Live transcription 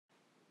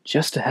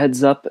Just a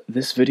heads up,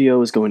 this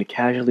video is going to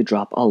casually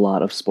drop a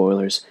lot of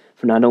spoilers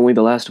for not only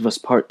The Last of Us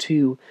Part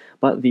 2,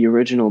 but the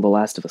original The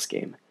Last of Us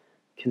game.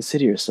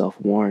 Consider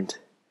yourself warned.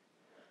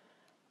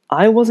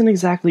 I wasn't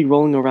exactly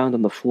rolling around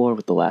on the floor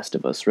with The Last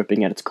of Us,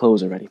 ripping at its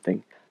clothes or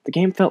anything. The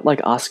game felt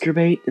like Oscar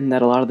bait in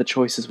that a lot of the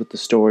choices with the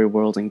story,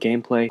 world, and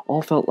gameplay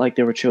all felt like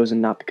they were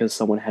chosen not because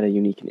someone had a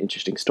unique and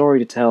interesting story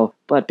to tell,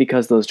 but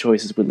because those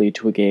choices would lead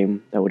to a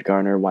game that would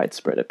garner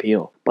widespread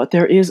appeal. But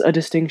there is a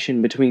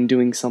distinction between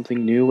doing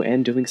something new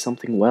and doing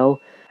something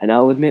well, and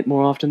I'll admit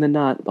more often than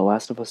not, The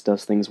Last of Us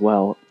does things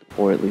well,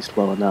 or at least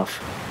well enough.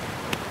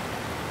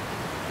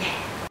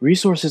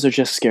 Resources are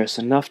just scarce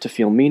enough to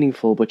feel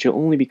meaningful, but you'll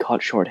only be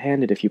caught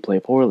short-handed if you play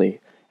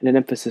poorly. And an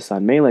emphasis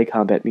on melee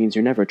combat means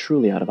you're never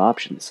truly out of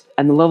options.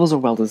 And the levels are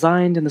well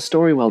designed and the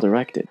story well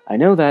directed. I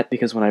know that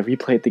because when I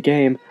replayed the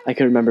game, I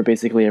could remember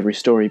basically every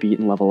story beat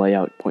and level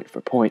layout point for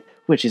point,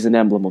 which is an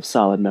emblem of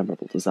solid,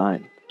 memorable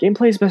design.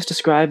 Gameplay is best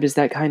described as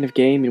that kind of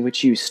game in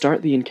which you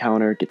start the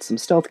encounter, get some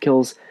stealth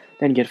kills,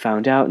 then get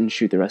found out and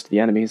shoot the rest of the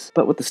enemies,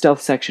 but with the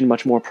stealth section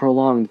much more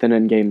prolonged than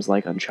in games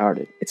like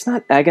Uncharted. It's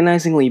not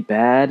agonizingly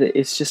bad,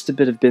 it's just a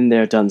bit of been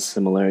there, done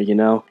similar, you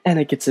know? And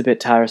it gets a bit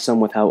tiresome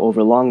with how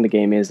overlong the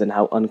game is and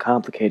how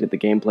uncomplicated the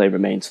gameplay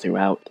remains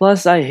throughout.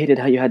 Plus, I hated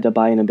how you had to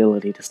buy an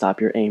ability to stop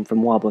your aim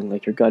from wobbling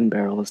like your gun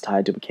barrel is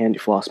tied to a candy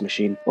floss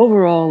machine.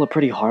 Overall, a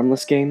pretty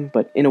harmless game,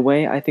 but in a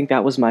way, I think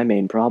that was my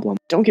main problem.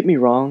 Don't get me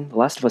wrong, The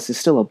Last of Us is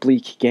still a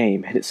bleak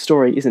game, and its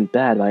story isn't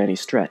bad by any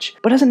stretch,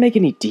 but doesn't make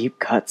any deep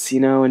cuts,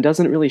 you know, and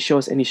doesn't really show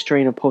us any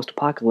strain of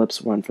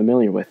post-apocalypse we're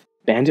unfamiliar with.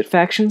 Bandit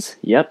factions?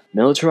 Yep.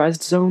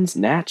 Militarized zones?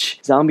 Natch.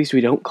 Zombies we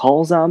don't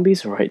call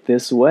zombies? Right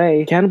this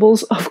way.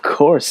 Cannibals? Of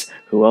course.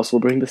 Who else will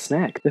bring the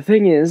snack? The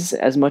thing is,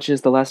 as much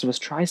as The Last of Us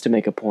tries to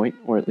make a point,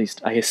 or at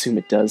least I assume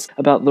it does,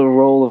 about the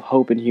role of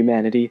hope in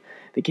humanity,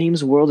 the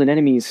game's world and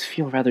enemies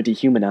feel rather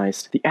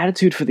dehumanized. The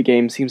attitude for the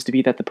game seems to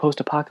be that the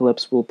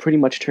post-apocalypse will pretty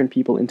much turn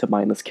people into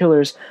mindless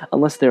killers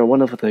unless they're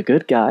one of the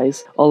good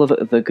guys. All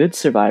of the good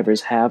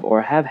survivors have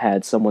or have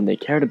had someone they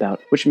cared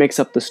about, which makes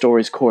up the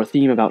story's core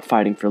theme about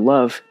fighting for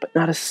love, but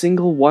not a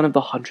single one of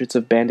the hundreds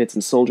of bandits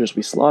and soldiers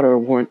we slaughter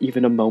warrant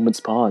even a moment's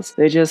pause.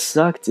 They just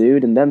suck,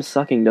 dude, and them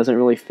sucking doesn't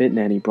really fit in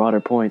any broader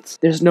points.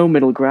 There's no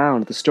middle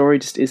ground, the story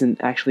just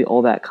isn't actually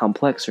all that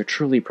complex or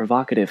truly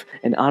provocative,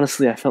 and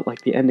honestly I felt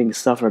like the ending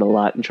suffered a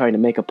lot and trying to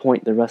make a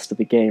point the rest of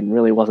the game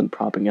really wasn't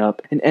propping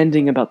up, an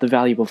ending about the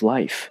value of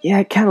life. Yeah,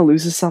 it kinda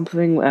loses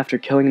something after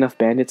killing enough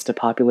bandits to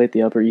populate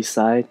the Upper East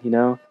Side, you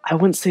know? I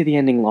wouldn't say the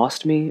ending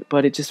lost me,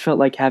 but it just felt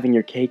like having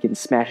your cake and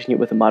smashing it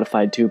with a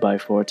modified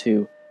 2x4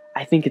 too.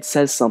 I think it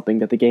says something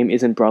that the game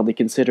isn't broadly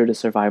considered a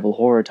survival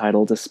horror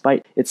title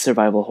despite its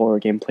survival horror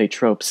gameplay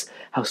tropes,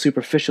 how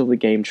superficial the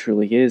game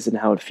truly is and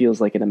how it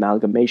feels like an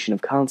amalgamation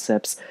of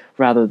concepts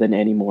rather than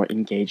any more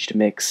engaged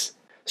mix.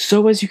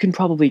 So as you can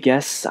probably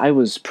guess, I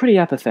was pretty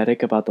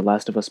apathetic about The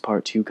Last of Us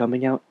Part 2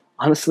 coming out.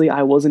 Honestly,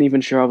 I wasn't even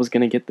sure I was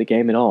going to get the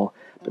game at all,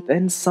 but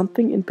then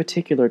something in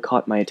particular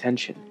caught my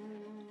attention.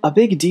 A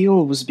big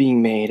deal was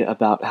being made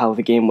about how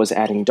the game was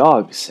adding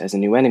dogs as a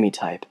new enemy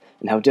type,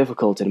 and how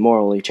difficult and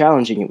morally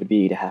challenging it would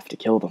be to have to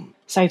kill them.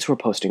 Sites were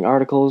posting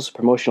articles,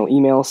 promotional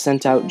emails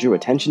sent out drew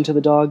attention to the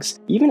dogs.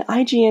 Even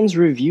IGN's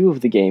review of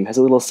the game has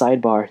a little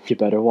sidebar, "You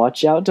better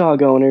watch out,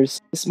 dog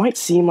owners." This might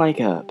seem like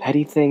a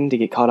petty thing to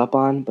get caught up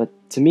on, but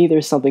to me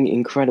there's something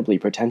incredibly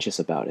pretentious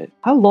about it.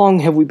 How long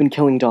have we been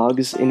killing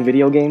dogs in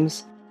video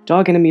games?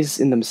 Dog enemies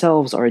in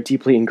themselves are a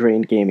deeply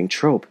ingrained gaming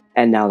trope,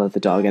 and now that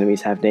the dog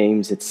enemies have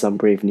names, it's some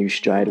brave new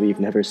stride we've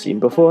never seen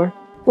before.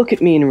 Look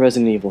at me in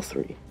Resident Evil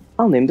 3.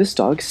 I'll name this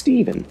dog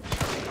Steven.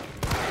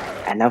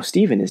 And now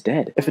Steven is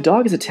dead. If a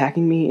dog is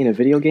attacking me in a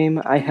video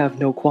game, I have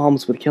no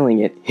qualms with killing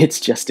it.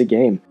 It's just a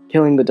game.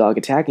 Killing the dog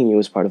attacking you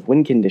is part of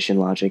win condition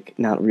logic,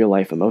 not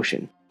real-life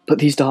emotion. But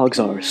these dogs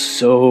are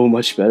so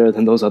much better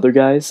than those other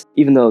guys,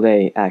 even though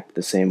they act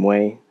the same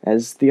way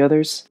as the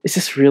others. Is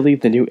this really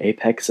the new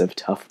apex of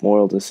tough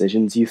moral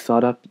decisions you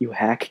thought up, you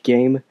hack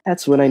game?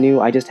 That's when I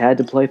knew I just had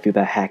to play through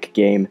the hack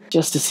game,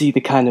 just to see the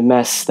kind of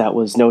mess that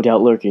was no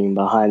doubt lurking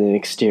behind an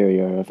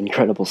exterior of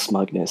incredible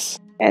smugness.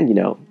 And you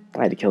know,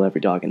 I had to kill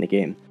every dog in the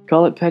game.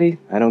 Call it petty?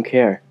 I don't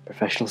care.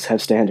 Professionals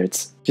have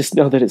standards. Just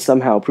know that it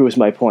somehow proves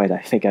my point I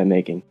think I'm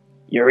making.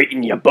 You're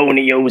eating your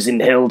bonios in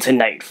hell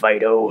tonight,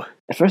 Fido.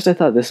 At first I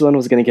thought this one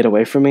was gonna get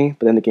away from me,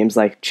 but then the game's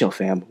like, chill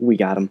fam, we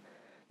got him.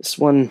 This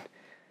one,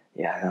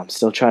 yeah, I'm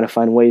still trying to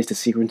find ways to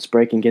sequence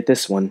break and get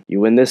this one. You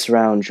win this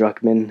round,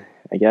 Druckmann,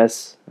 I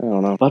guess? I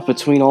don't know. But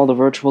between all the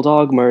virtual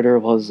dog murder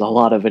was a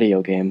lot of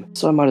video game,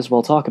 so I might as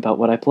well talk about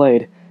what I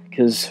played,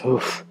 cause,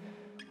 oof,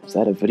 was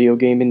that a video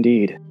game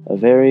indeed. A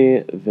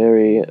very,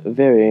 very,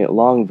 very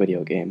long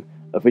video game.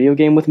 A video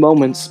game with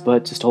moments,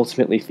 but just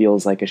ultimately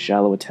feels like a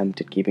shallow attempt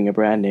at keeping a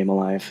brand name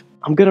alive.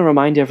 I'm gonna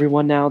remind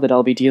everyone now that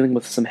I'll be dealing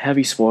with some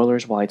heavy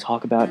spoilers while I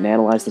talk about and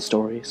analyze the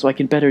story, so I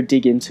can better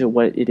dig into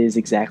what it is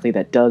exactly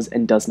that does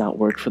and does not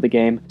work for the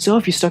game. So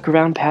if you stuck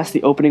around past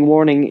the opening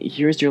warning,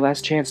 here's your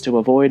last chance to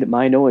avoid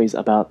my noise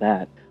about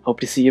that. Hope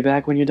to see you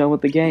back when you're done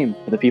with the game.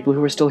 For the people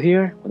who are still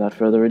here, without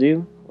further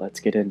ado, let's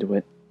get into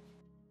it.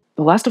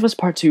 The Last of Us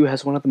Part 2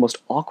 has one of the most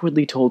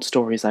awkwardly told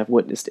stories I've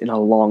witnessed in a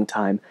long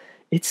time.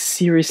 It's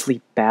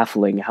seriously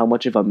baffling how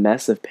much of a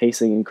mess of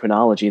pacing and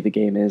chronology the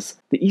game is.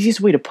 The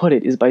easiest way to put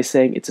it is by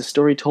saying it's a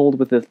story told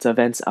with its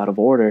events out of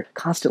order,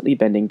 constantly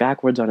bending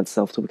backwards on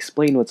itself to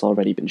explain what's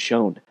already been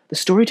shown. The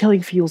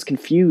storytelling feels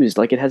confused,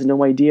 like it has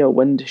no idea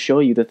when to show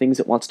you the things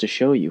it wants to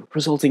show you,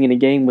 resulting in a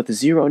game with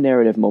zero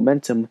narrative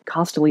momentum,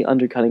 constantly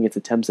undercutting its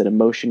attempts at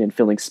emotion and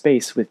filling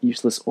space with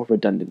useless or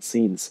redundant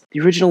scenes. The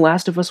original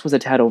Last of Us was a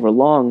tad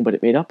overlong, but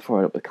it made up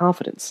for it with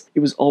confidence.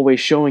 It was always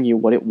showing you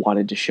what it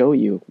wanted to show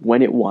you,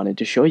 when it wanted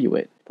to show you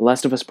it. The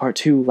Last of Us Part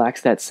 2 lacks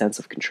that sense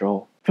of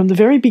control. From the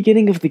very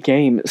beginning of the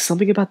game,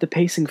 something about the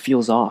pacing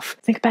feels off.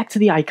 Think back to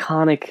the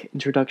iconic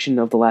introduction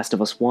of The Last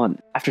of Us 1.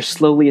 After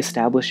slowly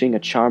establishing a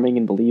charming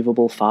and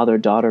believable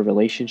father-daughter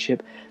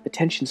relationship, the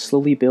tension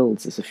slowly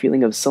builds as a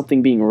feeling of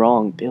something being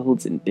wrong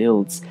builds and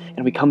builds,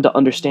 and we come to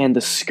understand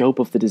the scope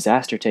of the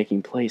disaster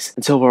taking place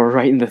until we're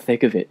right in the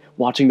thick of it,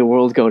 watching the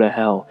world go to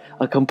hell,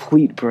 a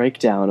complete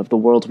breakdown of the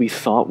world we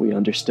thought we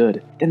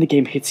understood. Then the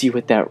game hits you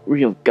with that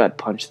real gut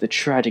punch, the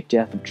tragic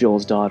death of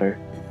Joel's daughter.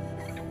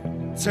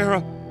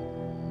 Sarah!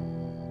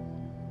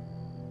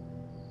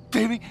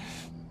 Baby!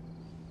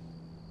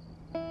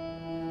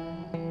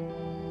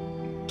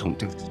 Don't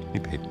do this to me,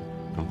 baby.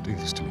 Don't do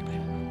this to me, baby.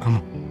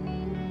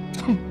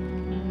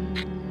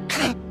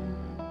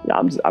 Yeah,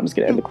 I'm just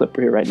gonna end the clip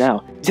here right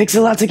now. It takes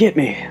a lot to get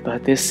me,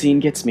 but this scene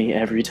gets me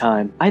every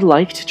time. I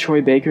liked Troy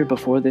Baker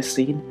before this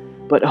scene,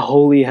 but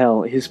holy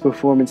hell, his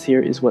performance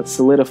here is what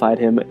solidified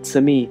him,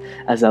 to me,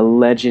 as a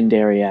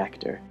legendary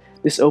actor.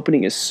 This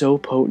opening is so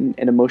potent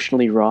and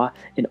emotionally raw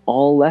in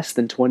all less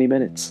than 20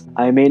 minutes.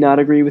 I may not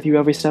agree with you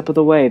every step of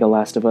the way, The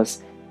Last of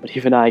Us, but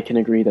even I can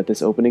agree that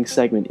this opening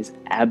segment is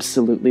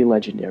absolutely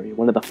legendary,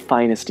 one of the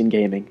finest in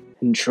gaming.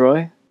 And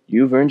Troy,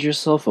 you've earned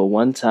yourself a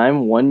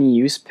one-time,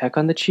 one-use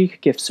peck-on-the-cheek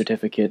gift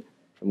certificate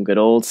from good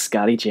old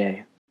Scotty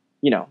J.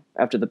 You know,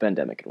 after the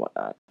pandemic and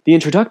whatnot. The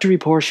introductory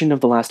portion of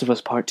The Last of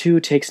Us Part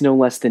 2 takes no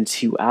less than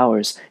 2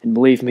 hours, and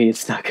believe me,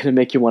 it's not gonna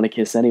make you want to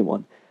kiss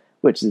anyone.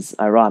 Which is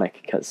ironic,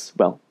 because,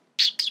 well,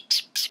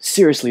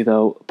 seriously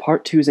though,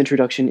 Part 2's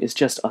introduction is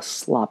just a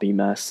sloppy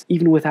mess,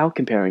 even without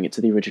comparing it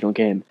to the original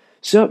game.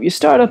 So, you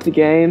start up the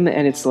game,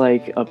 and it's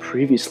like a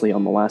previously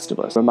on The Last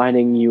of Us,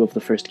 reminding you of the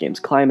first game's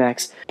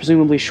climax,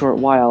 presumably a short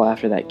while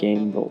after that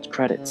game rolled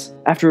credits.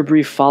 After a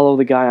brief follow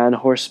the guy on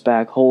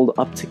horseback, hold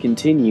up to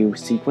continue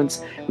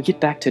sequence, we get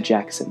back to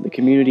Jackson, the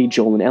community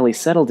Joel and Ellie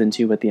settled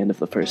into at the end of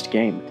the first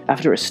game.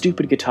 After a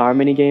stupid guitar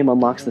minigame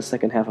unlocks the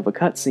second half of a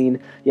cutscene,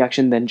 the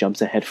action then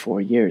jumps ahead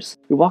 4 years.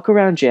 We walk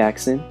around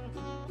Jackson,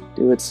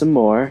 do it some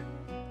more.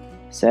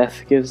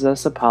 Seth gives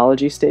us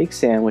apology steak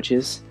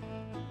sandwiches.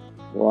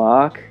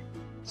 Walk.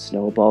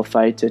 Snowball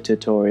fight to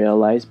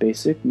tutorialize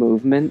basic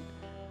movement.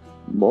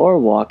 More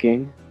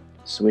walking.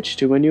 Switch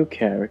to a new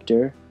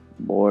character.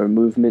 More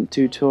movement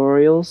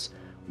tutorials.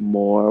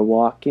 More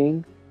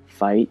walking.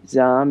 Fight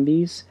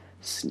zombies.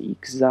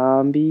 Sneak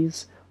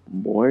zombies.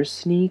 More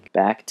sneak.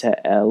 Back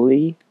to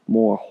Ellie.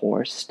 More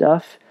horse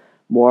stuff.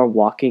 More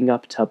walking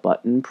up to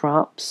button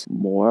prompts,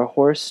 more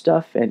horse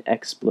stuff and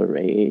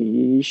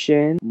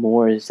exploration,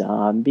 more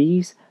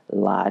zombies,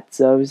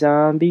 lots of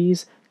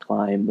zombies,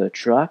 climb the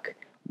truck,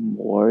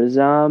 more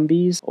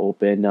zombies,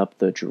 open up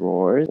the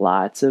drawers,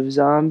 lots of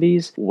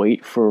zombies,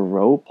 wait for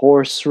rope,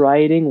 horse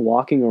riding,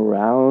 walking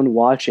around,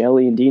 watch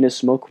Ellie and Dina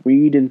smoke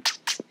weed and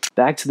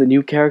back to the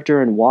new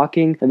character and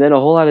walking, and then a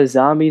whole lot of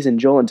zombies and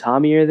Joel and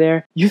Tommy are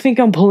there. You think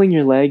I'm pulling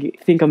your leg?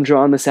 Think I'm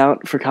drawing this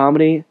out for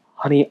comedy?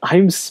 Honey,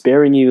 I'm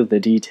sparing you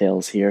the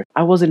details here.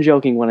 I wasn't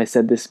joking when I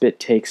said this bit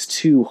takes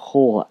 2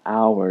 whole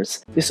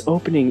hours. This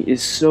opening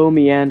is so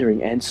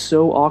meandering and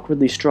so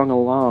awkwardly strung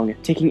along,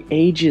 taking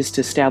ages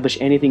to establish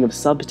anything of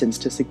substance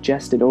to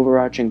suggest an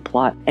overarching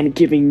plot, and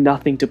giving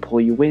nothing to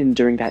pull you in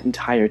during that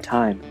entire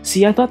time.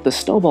 See, I thought the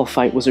snowball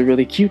fight was a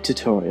really cute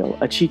tutorial,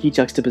 a cheeky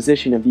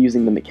juxtaposition of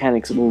using the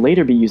mechanics we'll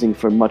later be using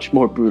for much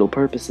more brutal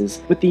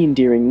purposes, with the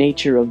endearing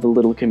nature of the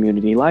little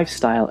community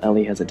lifestyle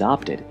Ellie has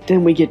adopted.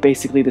 Then we get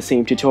basically the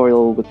same tutorial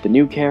with the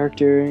new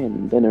character,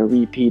 and then a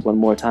repeat one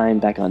more time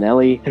back on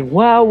Ellie, and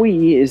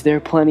wowee, is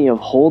there plenty of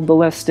hold the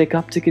left stick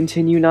up to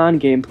continue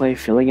non-gameplay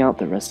filling out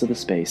the rest of the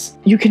space.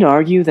 You can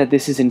argue that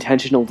this is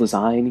intentional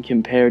design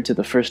compared to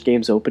the first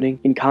game's opening.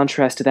 In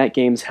contrast to that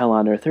game's Hell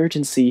on Earth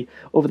urgency,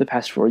 over the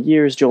past 4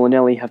 years, Joel and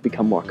Ellie have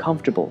become more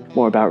comfortable,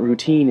 more about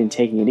routine and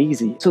taking it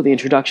easy, so the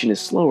introduction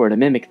is slower to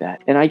mimic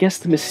that. And I guess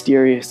the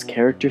mysterious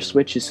character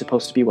switch is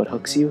supposed to be what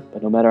hooks you,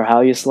 but no matter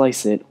how you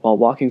slice it, while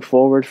walking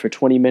forward for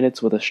 20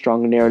 minutes with a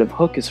strong narrative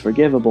hook is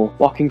forgivable,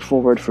 walking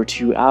forward for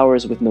 2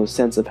 hours with no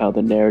sense of how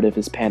the narrative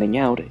is panning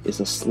out is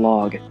a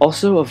slog.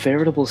 Also, a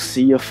veritable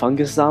sea of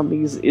fungus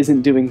zombies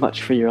isn't doing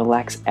much for your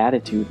lax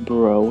attitude,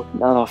 bro.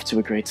 Not off to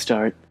a great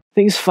start.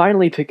 Things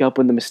finally pick up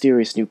when the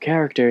mysterious new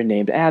character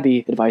named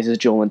Abby advises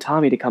Joel and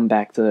Tommy to come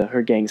back to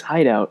her gang's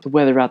hideout to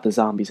weather out the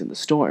zombies in the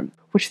storm,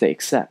 which they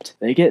accept.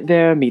 They get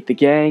there, meet the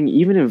gang,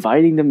 even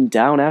inviting them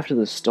down after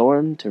the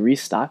storm to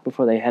restock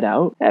before they head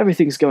out.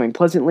 Everything's going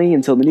pleasantly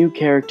until the new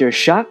character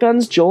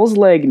shotguns Joel's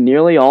leg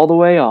nearly all the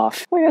way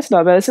off. Wait, that's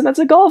not medicine, that's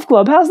a golf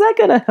club, how's that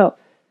gonna help?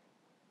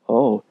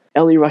 Oh.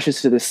 Ellie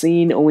rushes to the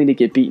scene, only to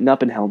get beaten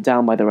up and held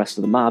down by the rest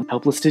of the mob,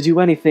 helpless to do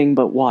anything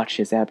but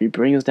watch as Abby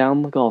brings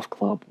down the golf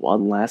club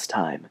one last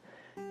time.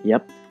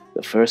 Yep,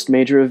 the first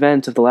major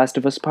event of The Last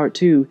of Us Part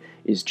 2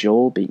 is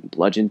Joel being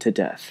bludgeoned to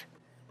death.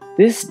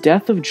 This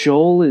death of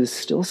Joel is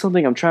still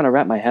something I'm trying to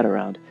wrap my head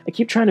around. I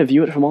keep trying to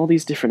view it from all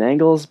these different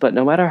angles, but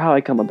no matter how I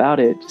come about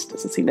it, it just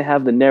doesn't seem to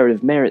have the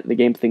narrative merit the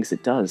game thinks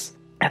it does.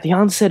 At the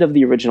onset of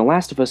the original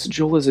Last of Us,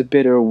 Joel is a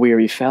bitter,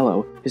 weary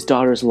fellow. His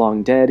daughter's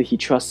long dead, he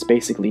trusts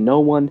basically no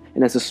one,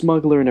 and as a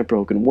smuggler in a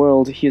broken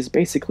world, he has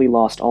basically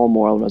lost all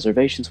moral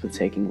reservations with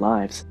taking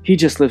lives. He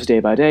just lives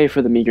day by day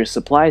for the meager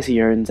supplies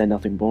he earns and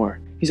nothing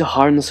more. He's a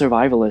hardened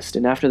survivalist,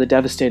 and after the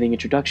devastating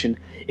introduction,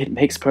 it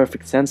makes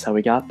perfect sense how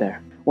he got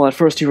there. While at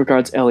first he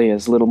regards Ellie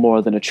as little more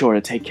than a chore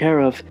to take care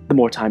of, the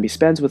more time he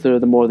spends with her,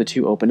 the more the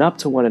two open up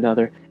to one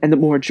another, and the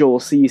more Joel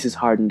sees his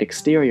hardened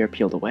exterior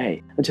peeled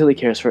away, until he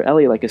cares for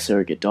Ellie like a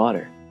surrogate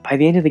daughter. By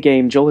the end of the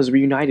game, Joel is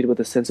reunited with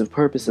a sense of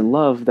purpose and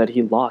love that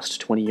he lost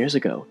 20 years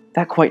ago.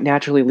 That quite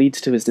naturally leads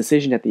to his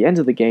decision at the end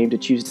of the game to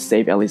choose to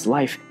save Ellie's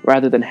life,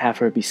 rather than have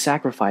her be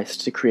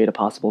sacrificed to create a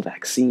possible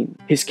vaccine.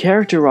 His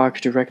character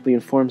arc directly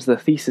informs the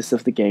thesis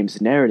of the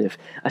game's narrative,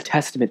 a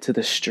testament to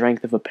the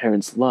strength of a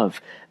parent's love,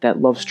 that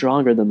love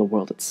stronger than the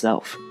world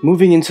itself.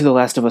 Moving into The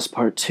Last of Us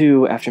Part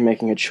 2, after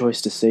making a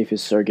choice to save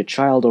his surrogate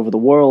child over the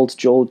world,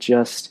 Joel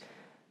just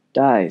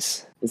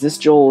dies. Is this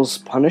Joel's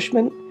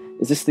punishment?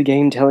 Is this the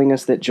game telling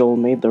us that Joel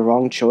made the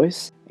wrong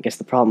choice? I guess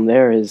the problem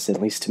there is,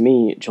 at least to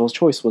me, Joel's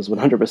choice was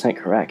 100%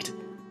 correct.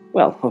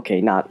 Well,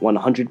 okay, not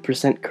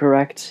 100%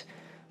 correct.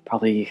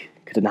 Probably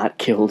could have not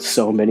killed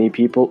so many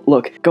people.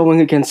 Look, going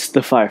against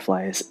the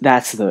Fireflies,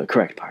 that's the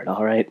correct part,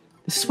 alright?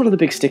 This is one of the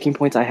big sticking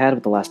points I had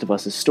with The Last of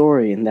Us'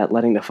 story, in that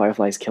letting the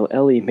Fireflies kill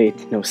Ellie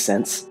made no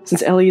sense.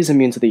 Since Ellie is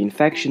immune to the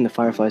infection, the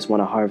Fireflies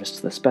want to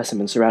harvest the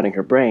specimen surrounding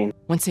her brain.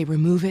 Once they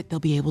remove it, they'll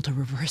be able to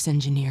reverse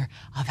engineer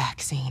a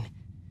vaccine.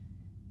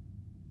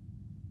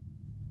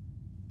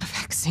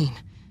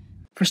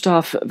 First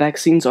off,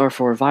 vaccines are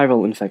for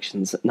viral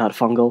infections, not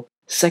fungal.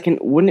 Second,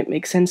 wouldn't it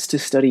make sense to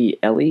study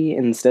Ellie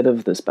instead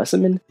of the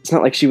specimen? It's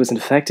not like she was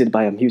infected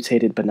by a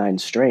mutated benign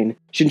strain.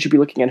 Shouldn't you be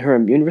looking at her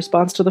immune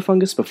response to the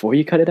fungus before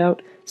you cut it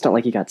out? It's not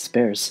like you got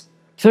spares.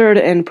 Third,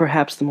 and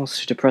perhaps the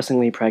most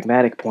depressingly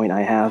pragmatic point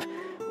I have,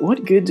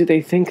 what good do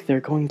they think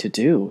they're going to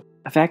do?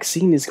 A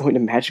vaccine is going to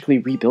magically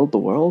rebuild the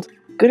world?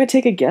 Gonna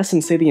take a guess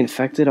and say the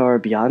infected are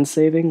beyond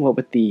saving, what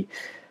with the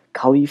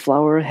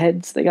cauliflower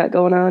heads they got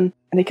going on?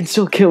 And they can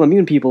still kill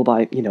immune people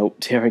by,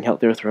 tearing out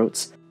their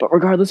throats. But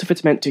regardless if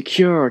it's meant to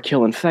cure or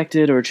kill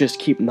infected or just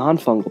keep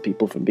non-fungal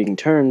people from being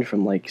turned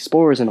from,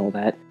 spores and all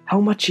that, how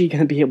much are you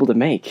gonna be able to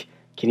make?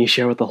 Can you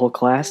share with the whole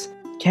class?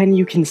 Can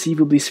you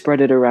conceivably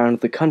spread it around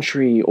the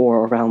country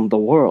or around the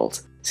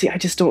world? See, I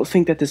just don't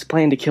think that this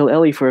plan to kill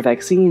Ellie for a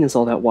vaccine is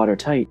all that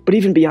watertight. But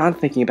even beyond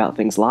thinking about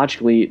things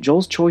logically,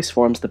 Joel's choice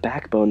forms the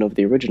backbone of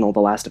the original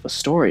The Last of Us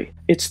story.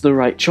 It's the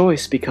right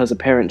choice because a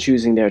parent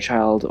choosing their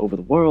child over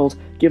the world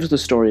gives the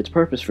story its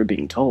purpose for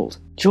being told.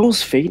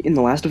 Joel's fate in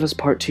The Last of Us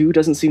Part 2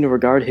 doesn't seem to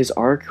regard his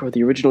arc or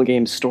the original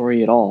game's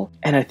story at all,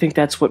 and I think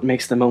that's what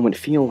makes the moment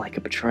feel like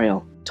a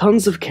betrayal.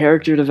 Tons of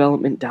character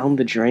development down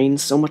the drain,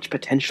 so much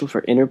potential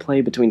for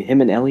interplay between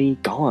him and Ellie,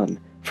 gone.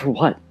 For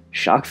what?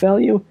 Shock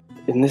value?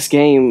 In this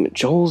game,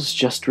 Joel's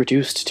just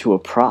reduced to a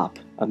prop,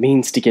 a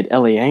means to get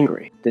Ellie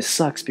angry. This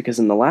sucks because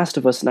in The Last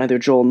of Us, neither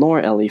Joel nor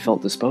Ellie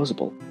felt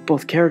disposable.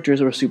 Both characters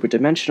were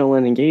super-dimensional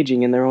and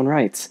engaging in their own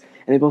rights,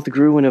 and they both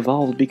grew and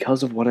evolved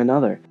because of one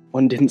another.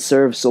 One didn't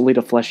serve solely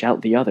to flesh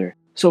out the other.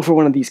 So for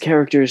one of these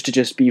characters to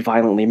just be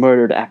violently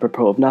murdered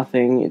apropos of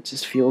nothing, it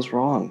just feels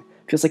wrong.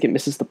 Feels like it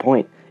misses the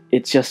point.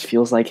 It just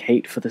feels like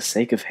hate for the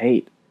sake of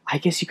hate. I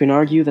guess you can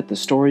argue that the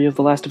story of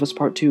The Last of Us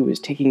Part 2 is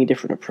taking a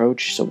different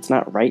approach, so it's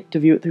not right to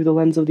view it through the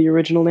lens of the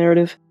original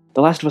narrative.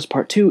 The Last of Us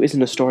Part 2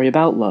 isn't a story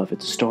about love,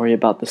 it's a story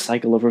about the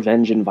cycle of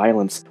revenge and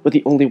violence, with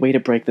the only way to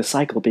break the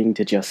cycle being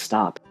to just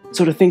stop.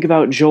 So to think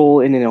about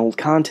Joel in an old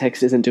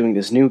context isn't doing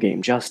this new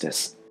game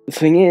justice. The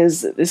thing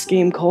is, this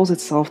game calls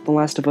itself The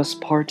Last of Us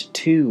Part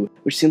 2,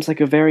 which seems like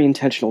a very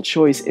intentional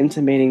choice,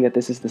 intimating that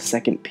this is the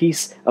second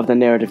piece of the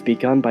narrative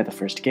begun by the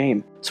first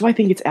game. So I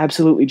think it's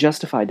absolutely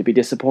justified to be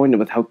disappointed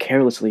with how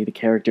carelessly the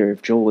character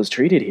of Joel is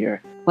treated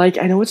here. I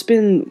know it's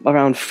been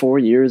around 4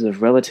 years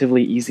of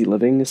relatively easy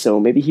living, so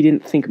maybe he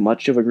didn't think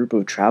much of a group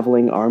of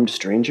traveling armed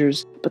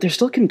strangers, but they're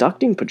still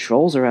conducting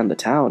patrols around the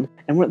town,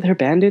 and weren't there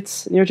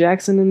bandits near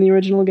Jackson in the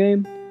original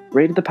game?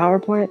 Raided the power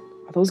plant?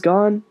 Are those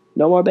gone?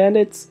 No more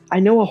bandits?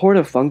 I know a horde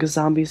of fungus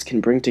zombies can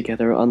bring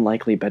together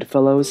unlikely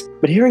bedfellows,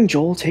 but hearing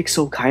Joel take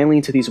so kindly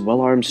to these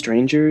well-armed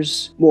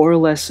strangers, more or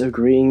less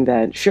agreeing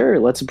that, sure,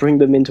 let's bring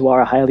them into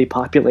our highly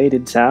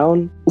populated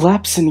town,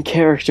 lapse in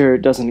character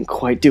doesn't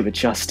quite do it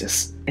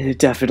justice. And it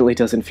definitely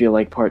doesn't feel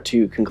like Part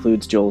 2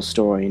 concludes Joel's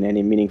story in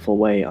any meaningful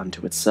way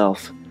unto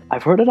itself.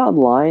 I've heard it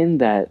online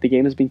that the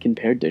game has been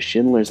compared to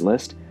Schindler's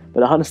List,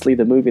 but honestly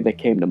the movie that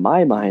came to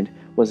my mind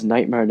was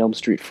Nightmare on Elm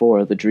Street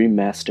 4: The Dream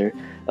Master,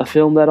 a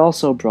film that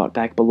also brought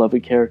back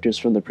beloved characters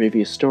from the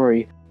previous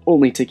story,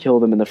 only to kill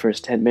them in the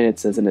first 10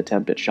 minutes as an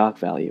attempt at shock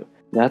value.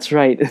 That's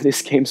right,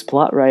 this game's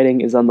plot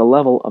writing is on the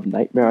level of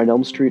Nightmare on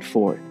Elm Street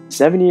 4.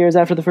 7 years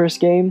after the first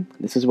game,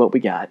 this is what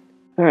we got.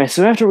 Alright,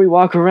 so after we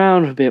walk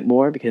around a bit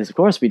more, because of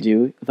course we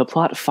do, the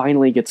plot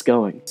finally gets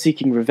going.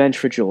 Seeking revenge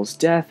for Joel's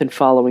death and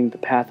following the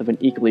path of an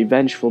equally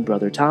vengeful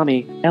brother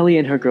Tommy, Ellie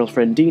and her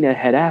girlfriend Dina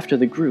head after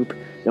the group,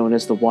 known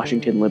as the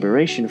Washington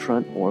Liberation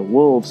Front, or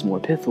Wolves more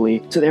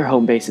pithily, to their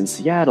home base in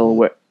Seattle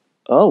where—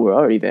 Oh, we're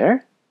already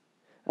there?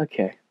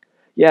 Okay.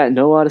 Yeah,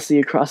 no Odyssey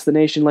across the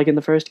nation like in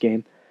the first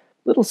game.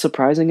 Little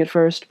surprising at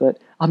first, but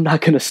I'm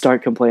not gonna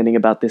start complaining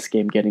about this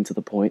game getting to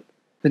the point.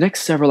 The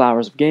next several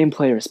hours of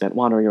gameplay are spent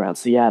wandering around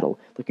Seattle,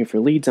 looking for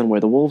leads on where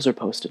the wolves are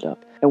posted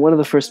up, and one of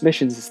the first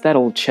missions is that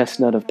old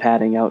chestnut of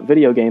padding out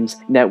video games,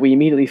 in that we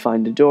immediately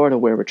find a door to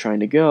where we're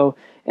trying to go,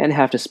 and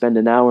have to spend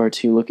an hour or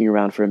two looking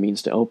around for a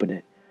means to open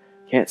it.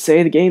 Can't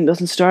say the game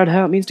doesn't start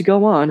how it means to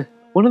go on.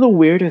 One of the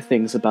weirder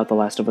things about The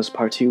Last of Us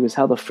Part 2 is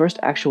how the first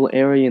actual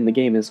area in the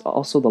game is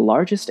also the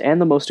largest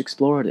and the most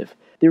explorative.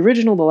 The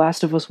original The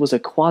Last of Us was a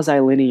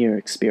quasi-linear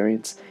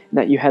experience, in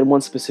that you had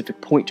one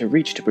specific point to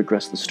reach to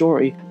progress the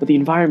story, but the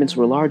environments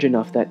were large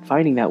enough that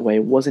finding that way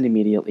wasn't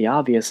immediately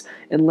obvious,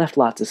 and left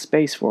lots of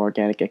space for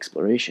organic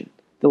exploration.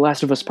 The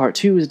Last of Us Part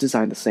 2 is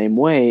designed the same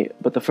way,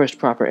 but the first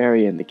proper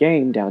area in the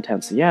game,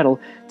 downtown Seattle,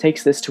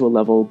 takes this to a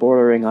level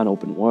bordering on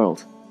open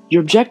world.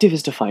 Your objective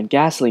is to find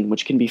gasoline,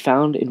 which can be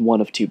found in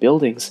one of two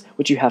buildings,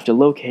 which you have to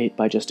locate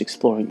by just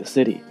exploring the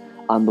city.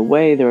 On the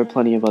way, there are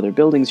plenty of other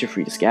buildings you're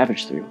free to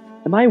scavenge through.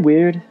 Am I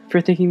weird for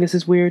thinking this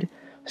is weird?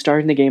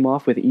 Starting the game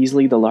off with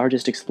easily the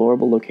largest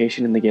explorable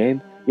location in the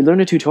game? You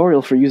learn a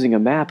tutorial for using a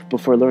map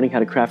before learning how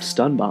to craft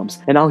stun bombs,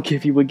 and I'll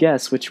give you a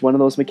guess which one of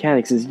those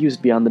mechanics is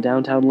used beyond the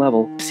downtown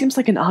level. Seems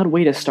like an odd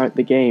way to start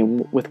the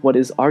game with what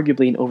is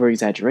arguably an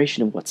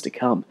over-exaggeration of what's to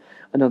come,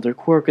 another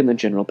quirk in the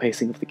general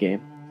pacing of the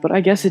game. But I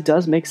guess it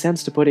does make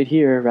sense to put it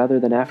here, rather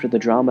than after the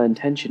drama and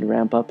tension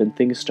ramp up and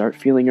things start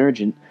feeling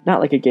urgent. Not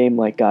like a game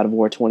like God of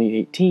War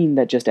 2018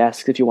 that just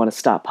asks if you want to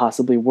stop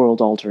possibly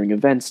world-altering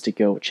events to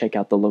go check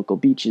out the local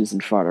beaches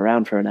and fart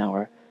around for an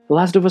hour. The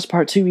Last of Us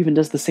Part 2 even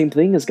does the same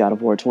thing as God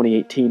of War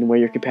 2018, where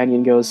your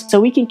companion goes, "So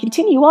we can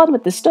continue on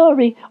with the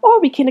story, or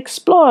we can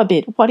explore a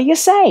bit, what do you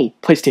say?"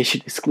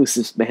 PlayStation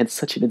exclusives, man,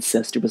 such an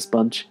incestuous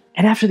bunch.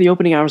 And after the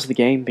opening hours of the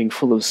game being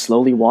full of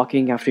slowly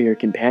walking after your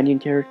companion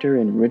character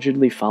and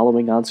rigidly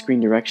following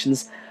on-screen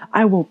directions,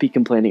 I won't be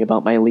complaining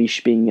about my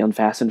leash being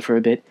unfastened for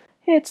a bit.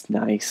 It's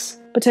nice.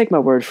 But take my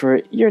word for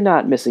it, you're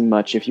not missing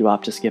much if you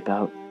opt to skip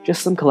out.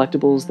 Just some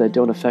collectibles that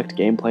don't affect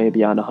gameplay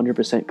beyond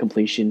 100%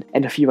 completion,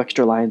 and a few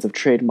extra lines of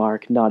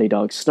trademark Naughty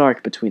Dog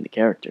snark between the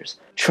characters.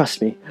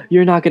 Trust me,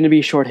 you're not going to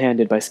be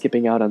short-handed by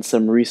skipping out on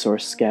some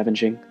resource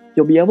scavenging.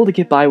 You'll be able to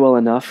get by well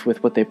enough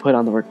with what they put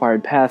on the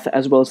required path,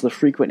 as well as the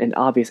frequent and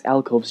obvious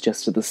alcoves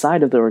just to the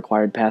side of the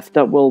required path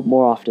that will,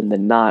 more often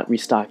than not,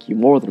 restock you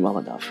more than well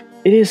enough.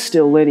 It is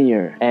still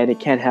linear, and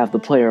it can't have the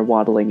player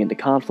waddling into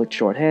conflict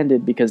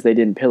short-handed because they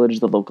didn't pillage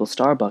the local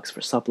Starbucks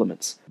for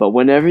supplements. But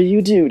whenever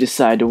you do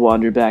decide to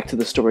wander back to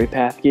the story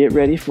path, get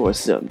ready for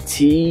some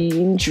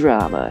teen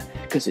drama,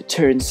 because it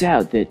turns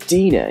out that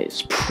Dina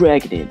is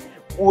pregnant.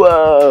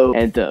 Whoa!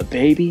 And the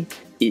baby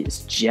is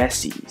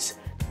Jesse's.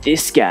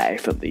 This guy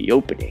from the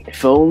opening.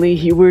 If only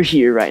he were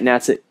here right now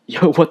to—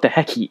 Yo, what the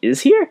heck, he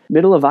is here?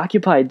 Middle of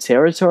occupied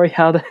territory?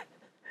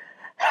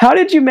 How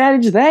did you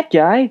manage that,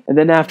 guy? And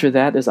then after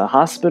that, there's a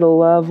hospital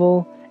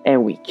level,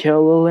 and we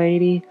kill a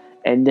lady,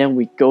 and then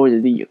we go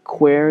to the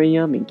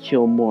aquarium and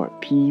kill more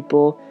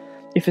people.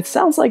 If it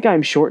sounds like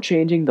I'm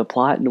shortchanging the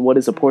plot and what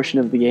is a portion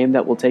of the game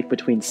that will take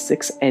between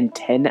 6 and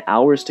 10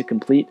 hours to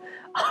complete,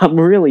 I'm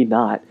really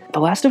not. The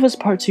Last of Us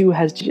Part 2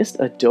 has just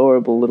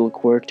adorable little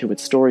quirk to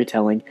its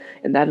storytelling,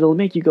 in that it'll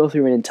make you go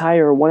through an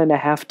entire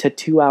 1.5 to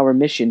 2 hour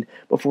mission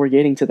before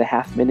getting to the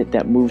half minute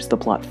that moves the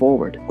plot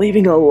forward,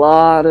 leaving a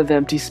lot of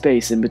empty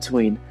space in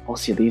between.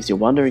 Also leaves you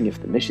wondering if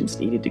the missions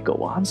needed to go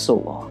on so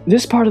long.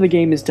 This part of the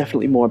game is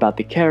definitely more about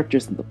the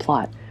characters than the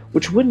plot,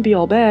 which wouldn't be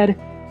all bad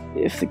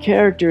if the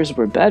characters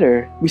were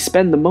better. We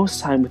spend the most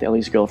time with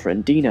Ellie's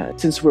girlfriend Dina,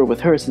 since we're with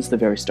her since the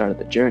very start of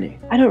the journey.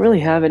 I don't really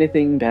have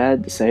anything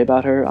bad to say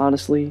about her,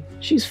 honestly.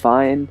 She's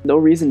fine, no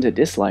reason to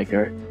dislike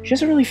her. She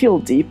doesn't really feel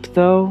deep,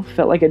 though.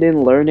 Felt like I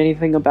didn't learn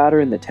anything about her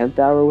in the 10th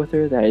hour with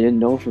her that I didn't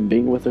know from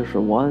being with her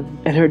for one.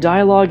 And her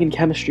dialogue and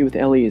chemistry with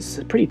Ellie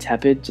is pretty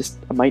tepid, just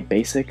a mite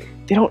basic.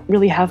 They don't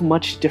really have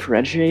much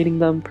differentiating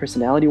them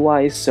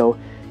personality-wise, so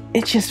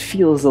it just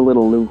feels a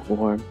little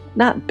lukewarm.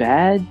 Not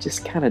bad,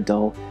 just kinda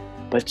dull.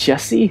 But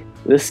Jesse,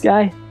 this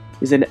guy,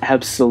 is an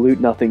absolute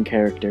nothing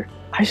character.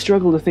 I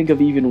struggle to think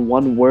of even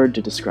one word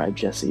to describe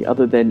Jesse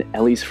other than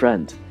Ellie's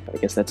friend. But I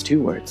guess that's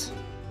 2 words.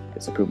 I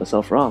guess I proved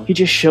myself wrong. He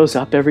just shows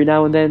up every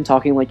now and then,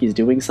 talking like he's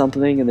doing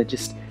something, and then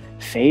just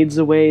fades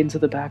away into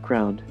the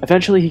background.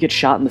 Eventually he gets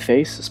shot in the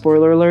face,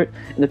 spoiler alert,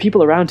 and the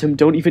people around him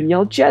don't even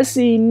yell,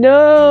 "Jesse,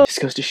 no!"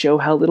 Just goes to show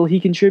how little he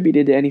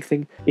contributed to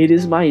anything. It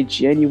is my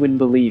genuine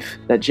belief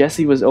that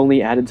Jesse was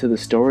only added to the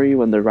story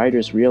when the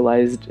writers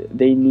realized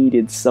they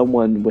needed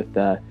someone with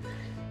a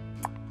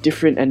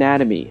different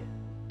anatomy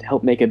to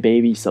help make a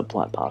baby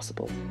subplot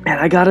possible. And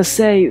I gotta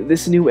say,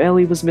 this new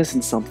Ellie was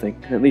missing something,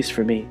 at least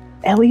for me.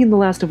 Ellie in The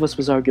Last of Us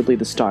was arguably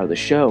the star of the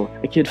show,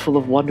 a kid full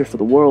of wonder for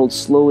the world,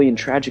 slowly and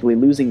tragically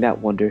losing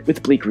that wonder,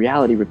 with bleak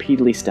reality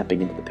repeatedly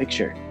stepping into the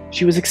picture.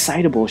 She was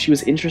excitable, she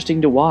was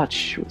interesting to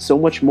watch, so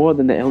much more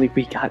than the Ellie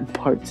we got in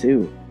Part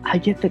 2. I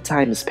get that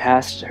time has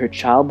passed, her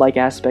childlike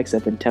aspects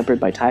have been tempered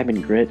by time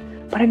and grit,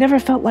 but I never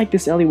felt like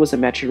this Ellie was a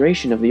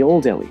maturation of the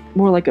old Ellie,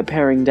 more like a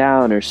paring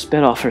down or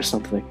spin-off or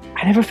something.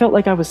 I never felt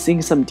like I was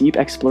seeing some deep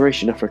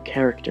exploration of her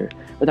character,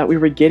 or that we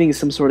were getting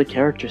some sort of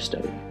character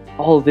study.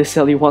 All this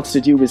Ellie wants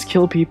to do is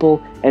kill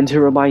people, and to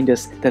remind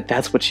us that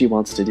that's what she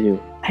wants to do.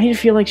 I didn't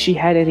feel like she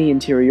had any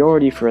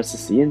interiority for us to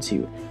see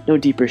into, no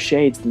deeper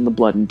shades than the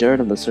blood and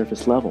dirt on the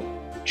surface level.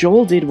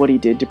 Joel did what he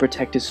did to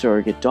protect his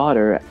surrogate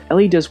daughter,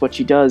 Ellie does what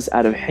she does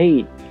out of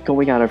hate,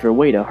 going out of her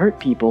way to hurt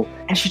people,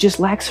 and she just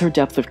lacks her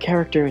depth of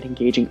character and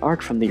engaging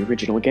arc from the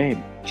original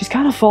game. She's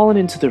kind of fallen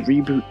into the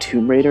reboot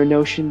Tomb Raider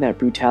notion that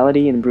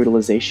brutality and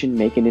brutalization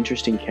make an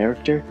interesting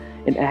character,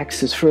 and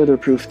acts as further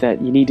proof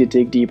that you need to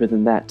dig deeper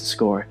than that to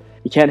score.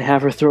 You can't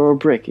have her throw a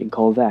brick and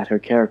call that her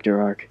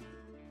character arc.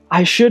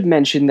 I should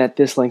mention that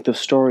this length of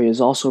story is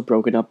also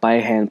broken up by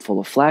a handful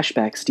of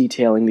flashbacks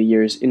detailing the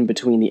years in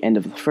between the end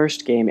of the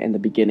first game and the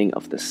beginning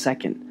of the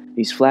second.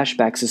 These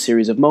flashbacks are a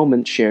series of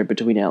moments shared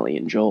between Ellie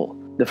and Joel.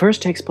 The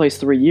first takes place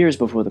 3 years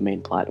before the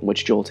main plot, in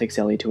which Joel takes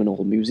Ellie to an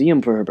old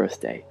museum for her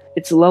birthday.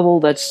 It's a level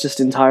that's just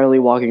entirely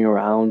walking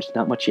around,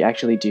 not much you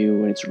actually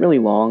do, and it's really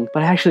long,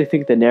 but I actually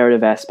think the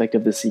narrative aspect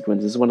of this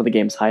sequence is one of the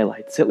game's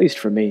highlights, at least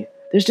for me.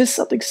 There's just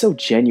something so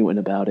genuine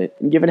about it,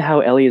 and given how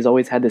Ellie has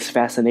always had this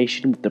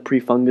fascination with the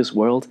pre-fungus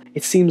world,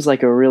 it seems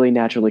like a really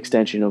natural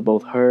extension of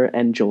both her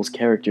and Joel's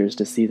characters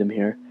to see them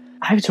here.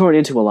 I've torn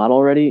into a lot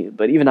already,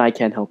 but even I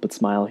can't help but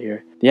smile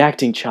here. The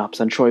acting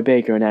chops on Troy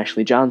Baker and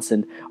Ashley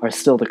Johnson are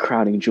still the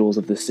crowning jewels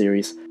of this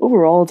series.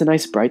 Overall, it's a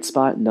nice bright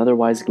spot in an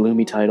otherwise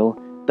gloomy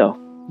title, though,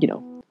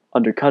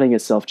 undercutting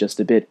itself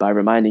just a bit by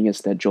reminding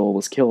us that Joel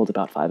was killed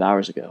about 5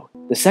 hours ago.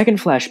 The second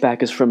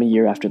flashback is from a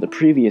year after the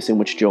previous, in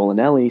which Joel and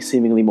Ellie,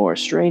 seemingly more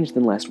estranged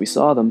than last we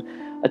saw them,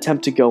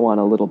 attempt to go on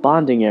a little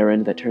bonding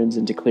errand that turns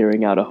into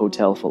clearing out a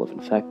hotel full of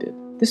infected.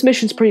 This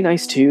mission's pretty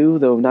nice too,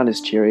 though not as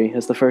cheery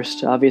as the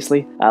first,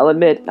 obviously. I'll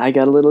admit, I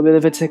got a little bit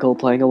of a tickle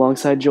playing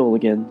alongside Joel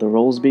again, the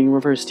roles being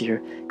reversed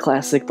here.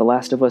 Classic The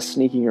Last of Us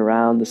sneaking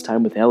around, this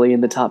time with Ellie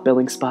in the top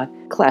billing spot.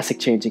 Classic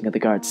changing of the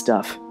guard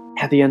stuff.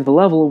 At the end of the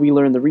level, we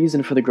learn the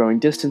reason for the growing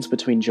distance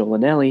between Joel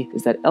and Ellie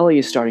is that Ellie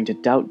is starting to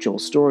doubt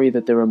Joel's story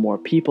that there are more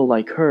people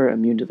like her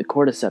immune to the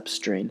cordyceps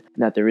strain,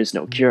 and that there is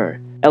no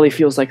cure. Ellie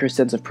feels like her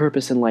sense of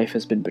purpose in life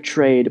has been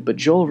betrayed, but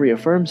Joel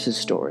reaffirms his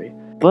story.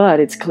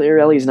 But it's clear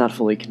Ellie's not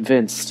fully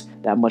convinced.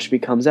 That much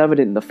becomes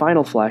evident in the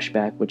final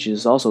flashback, which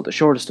is also the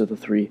shortest of the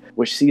 3,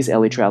 which sees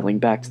Ellie traveling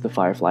back to the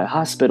Firefly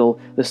Hospital,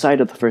 the site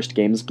of the first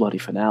game's bloody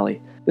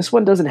finale. This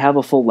one doesn't have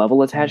a full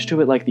level attached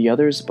to it like the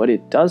others, but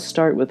it does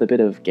start with a bit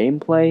of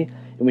gameplay,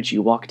 in which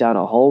you walk down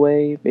a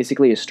hallway,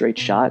 basically a straight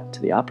shot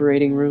to the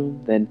operating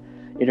room, then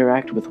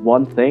interact with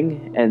one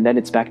thing, and then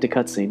it's back to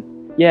cutscene.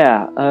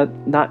 Yeah,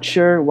 not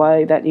sure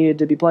why that needed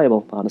to be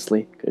playable,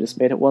 honestly. Could've just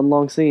made it one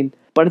long scene.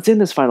 But it's in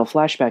this final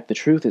flashback the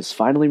truth is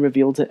finally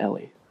revealed to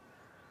Ellie.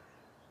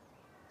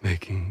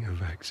 Making a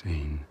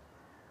vaccine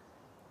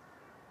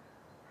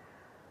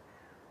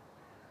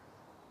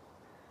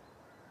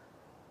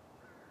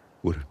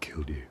would have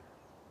killed you.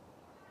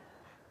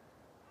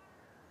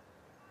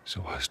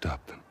 So I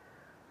stopped them.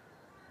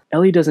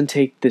 Ellie doesn't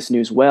take this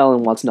news well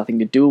and wants nothing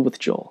to do with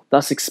Joel,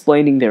 thus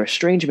explaining their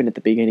estrangement at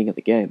the beginning of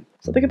the game.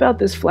 Something about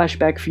this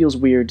flashback feels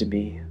weird to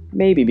me.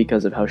 Maybe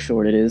because of how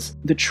short it is.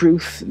 The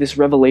truth, this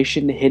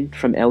revelation hint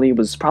from Ellie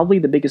was probably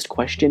the biggest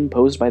question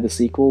posed by the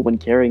sequel when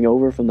carrying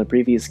over from the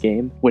previous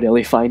game. Would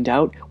Ellie find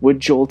out? Would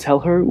Joel tell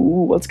her,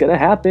 ooh, what's gonna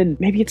happen?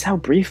 Maybe it's how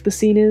brief the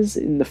scene is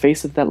in the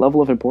face of that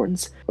level of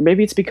importance. Or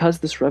maybe it's because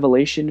this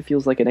revelation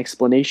feels like an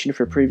explanation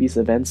for previous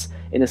events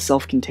in a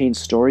self-contained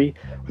story,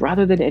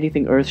 rather than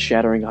anything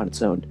earth-shattering on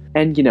its own.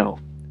 And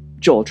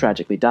Joel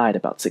tragically died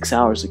about 6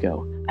 hours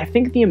ago. I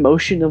think the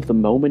emotion of the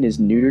moment is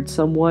neutered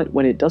somewhat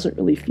when it doesn't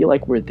really feel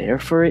like we're there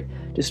for it,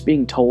 just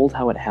being told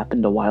how it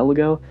happened a while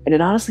ago, and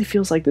it honestly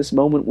feels like this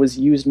moment was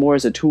used more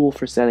as a tool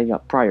for setting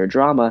up prior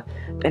drama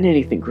than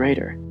anything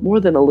greater. More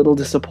than a little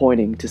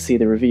disappointing to see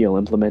the reveal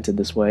implemented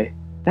this way.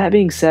 That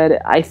being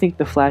said, I think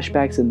the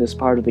flashbacks in this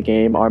part of the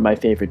game are my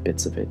favorite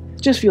bits of it.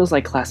 It just feels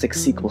like classic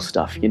sequel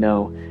stuff, and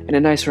a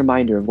nice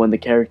reminder of when the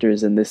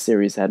characters in this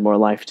series had more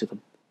life to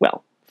them.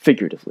 Well,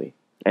 figuratively.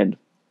 And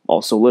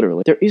Also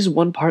literally. There is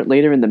one part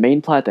later in the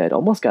main plot that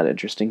almost got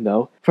interesting,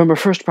 though. From her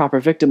first proper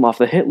victim off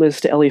the hit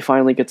list, Ellie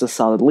finally gets a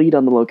solid lead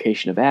on the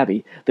location of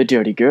Abby, the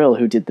dirty girl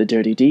who did the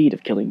dirty deed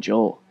of killing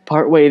Joel.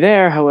 Partway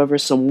there, however,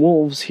 some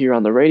wolves hear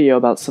on the radio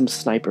about some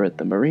sniper at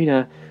the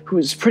marina, who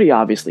is pretty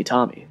obviously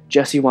Tommy.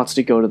 Jesse wants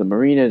to go to the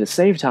marina to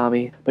save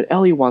Tommy, but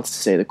Ellie wants to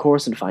stay the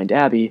course and find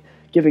Abby,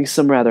 giving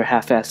some rather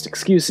half-assed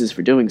excuses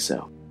for doing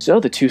so. So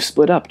the two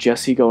split up,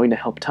 Jesse going to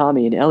help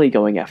Tommy and Ellie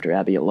going after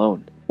Abby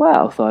alone.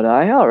 Wow, thought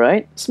I,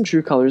 alright, some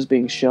true colors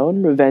being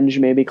shown, revenge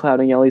maybe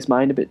clouding Ellie's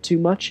mind a bit too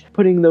much,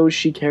 putting those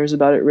she cares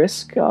about at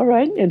risk,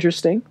 alright,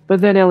 interesting.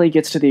 But then Ellie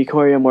gets to the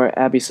aquarium where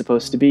Abby's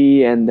supposed to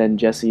be, and then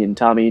Jesse and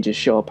Tommy just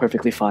show up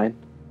perfectly fine.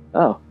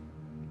 Oh,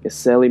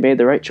 guess Ellie made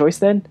the right choice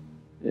then?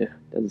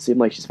 Doesn't seem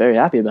like she's very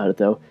happy about it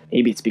though.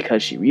 Maybe it's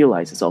because she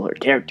realizes all her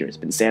character has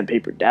been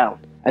sandpapered down.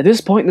 At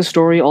this point in the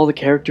story, all the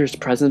characters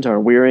present are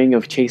wearying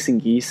of chasing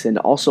geese and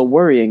also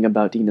worrying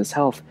about Dina's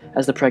health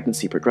as the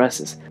pregnancy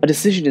progresses. A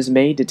decision is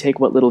made to take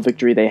what little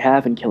victory they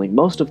have in killing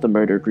most of the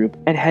murder group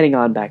and heading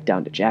on back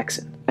down to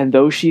Jackson. And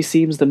though she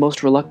seems the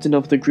most reluctant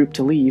of the group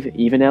to leave,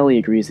 even Ellie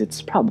agrees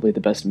it's probably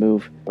the best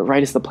move. But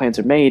right as the plans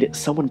are made,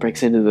 someone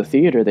breaks into the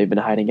theater they've been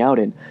hiding out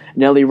in,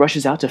 and Ellie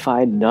rushes out to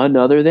find none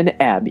other than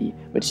Abby,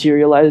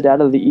 materialized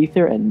out of the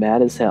ether and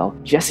mad as hell.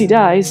 Jesse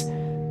dies.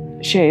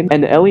 Shame,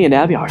 and Ellie and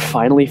Abby are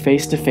finally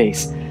face to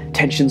face.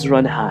 Tensions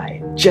run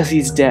high.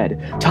 Jesse's dead.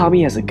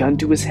 Tommy has a gun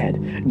to his head.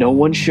 No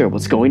one's sure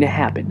what's going to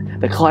happen.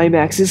 The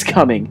climax is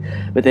coming.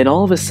 But then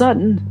all of a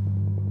sudden,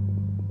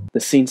 the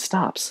scene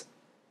stops.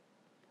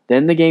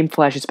 Then the game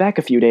flashes back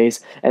a few days,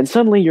 and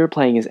suddenly you're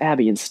playing as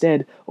Abby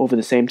instead, over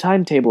the same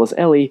timetable as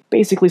Ellie,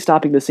 basically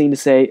stopping the scene to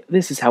say,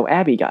 this is how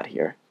Abby got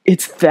here.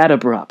 It's that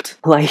abrupt.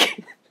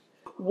 Like,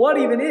 what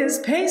even is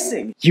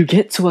pacing? You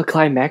get to a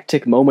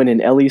climactic moment in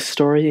Ellie's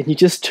story, and you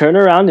just turn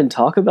around and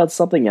talk about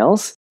something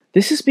else?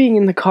 This is being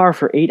in the car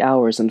for 8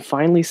 hours and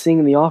finally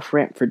seeing the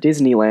off-ramp for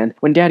Disneyland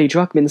when Daddy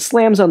Druckmann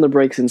slams on the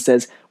brakes and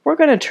says, we're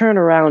gonna turn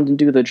around and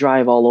do the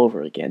drive all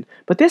over again,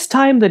 but this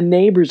time the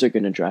neighbors are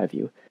gonna drive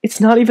you.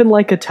 It's not even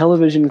like a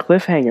television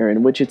cliffhanger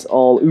in which it's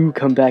all, ooh,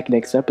 come back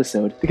next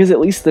episode, because at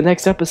least the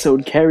next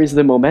episode carries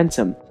the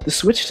momentum. The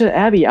switch to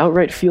Abby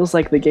outright feels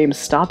like the game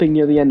stopping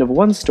near the end of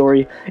one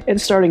story and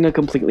starting a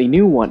completely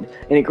new one,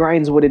 and it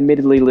grinds what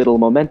admittedly little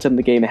momentum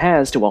the game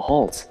has to a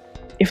halt.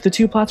 If the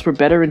two plots were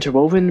better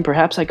interwoven,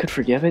 perhaps I could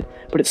forgive it,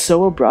 but it's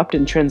so abrupt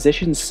and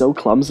transitions so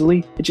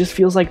clumsily, it just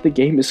feels like the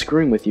game is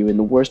screwing with you in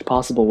the worst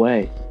possible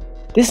way.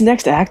 This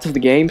next act of the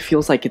game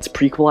feels like it's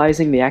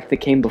prequelizing the act that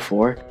came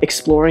before,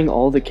 exploring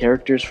all the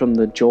characters from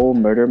the Joel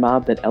murder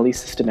mob that Ellie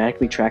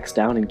systematically tracks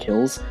down and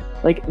kills.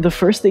 Like, the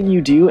first thing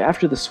you do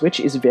after the switch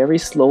is very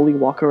slowly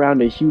walk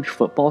around a huge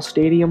football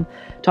stadium,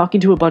 talking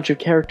to a bunch of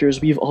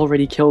characters we've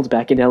already killed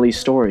back in Ellie's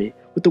story.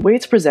 With the way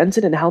it's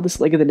presented and how this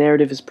leg of the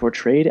narrative is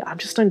portrayed, I'm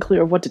just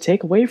unclear of what to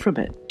take away from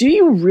it. Do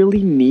you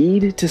really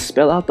need to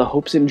spell out the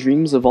hopes and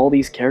dreams of all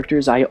these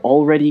characters I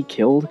already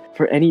killed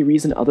for any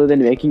reason other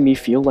than making me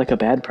feel like a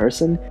bad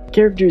person?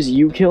 Characters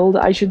you killed,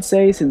 I should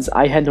say, since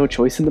I had no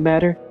choice in the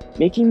matter?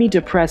 Making me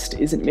depressed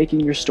isn't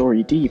making your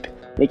story deep.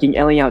 Making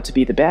Ellie out to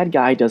be the bad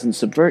guy doesn't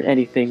subvert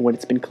anything when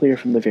it's been clear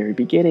from the very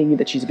beginning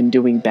that she's been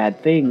doing bad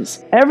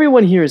things.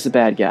 Everyone here is the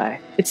bad guy.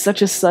 It's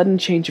such a sudden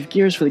change of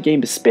gears for the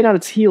game to spin on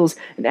its heels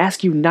and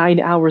ask you 9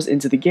 hours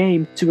into the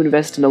game to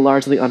invest in a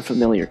largely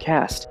unfamiliar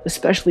cast,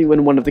 especially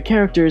when one of the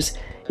characters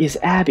is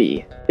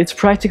Abby. It's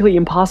practically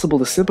impossible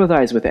to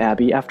sympathize with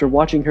Abby after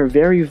watching her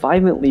very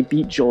violently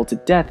beat Joel to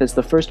death as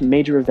the first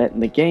major event in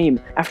the game,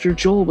 after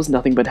Joel was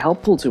nothing but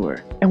helpful to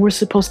her. And we're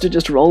supposed to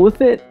just roll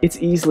with it?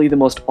 It's easily the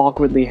most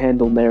awkwardly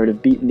handled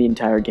narrative beat in the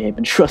entire game,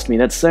 and trust me,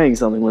 that's saying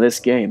something with this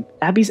game.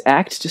 Abby's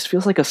act just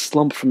feels like a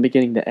slump from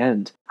beginning to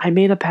end. I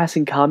made a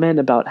passing comment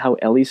about how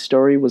Ellie's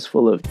story was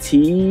full of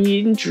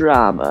teen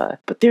drama,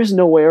 but there's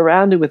no way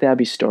around it with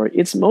Abby's story.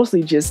 It's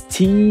mostly just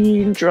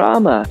teen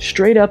drama.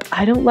 Straight up,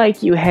 I don't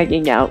like you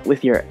hanging out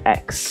with your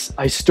ex.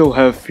 I still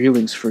have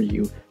feelings for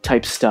you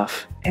type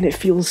stuff. And it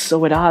feels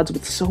so at odds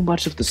with so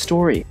much of the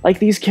story. Like,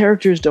 these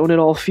characters don't at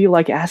all feel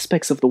like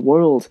aspects of the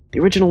world. The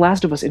original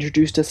Last of Us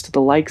introduced us to the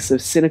likes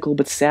of cynical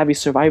but savvy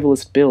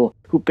survivalist Bill,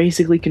 who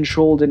basically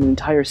controlled an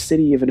entire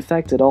city of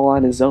infected all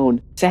on his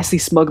own. Sassy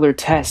smuggler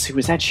Tess, who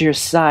was at your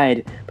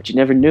side, but you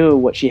never knew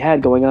what she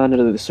had going on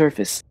under the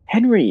surface.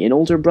 Henry, an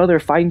older brother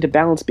fighting to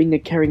balance being a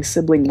caring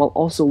sibling while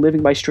also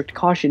living by strict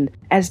caution,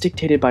 as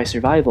dictated by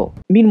survival.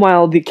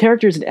 Meanwhile, the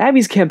characters in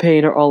Abby's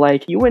campaign are all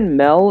like, you and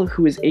Mel,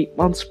 who is 8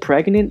 months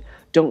pregnant,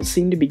 don't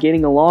seem to be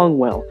getting along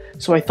well,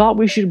 so I thought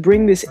we should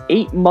bring this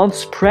 8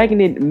 months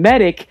pregnant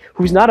medic,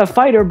 who's not a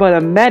fighter but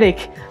a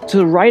medic,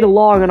 to ride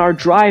along on our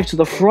drive to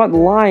the front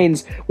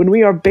lines when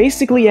we are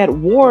basically at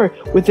war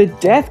with a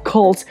death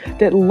cult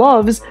that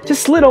loves to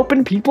slit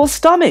open people's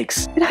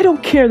stomachs. And I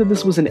don't care that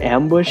this was an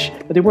ambush,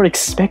 that they weren't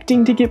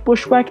expecting to get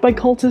bushwhacked by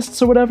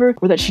cultists or whatever,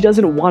 or that she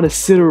doesn't want to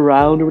sit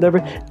around or whatever.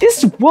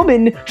 This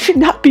woman should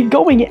not be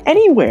going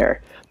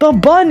anywhere. The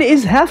bun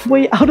is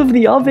halfway out of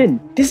the oven.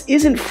 This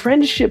isn't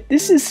friendship,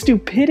 this is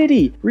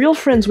stupidity. Real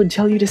friends would and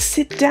tell you to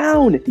sit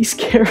down. These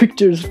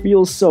characters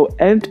feel so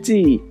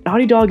empty.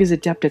 Naughty Dog is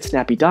adept at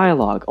snappy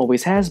dialogue,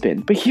 always has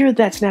been, but here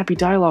that snappy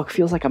dialogue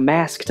feels like a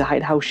mask to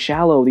hide how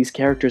shallow these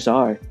characters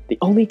are. The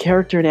only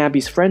character in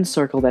Abby's friend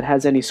circle that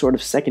has any sort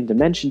of second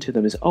dimension to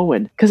them is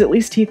Owen, because at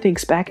least he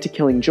thinks back to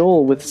killing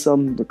Joel with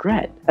some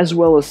regret, as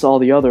well as all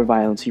the other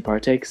violence he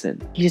partakes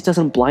in. He just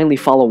doesn't blindly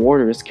follow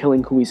orders,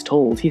 killing who he's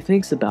told. He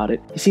thinks about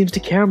it. He seems to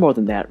care more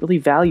than that, really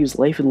values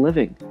life and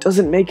living.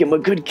 Doesn't make him a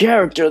good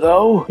character,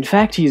 though. In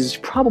fact, he's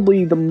probably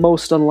the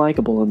most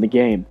unlikable in the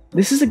game.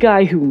 This is a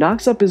guy who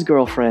knocks up his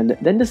girlfriend,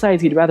 then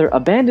decides he'd rather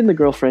abandon the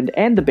girlfriend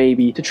and the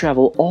baby to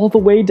travel all the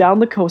way down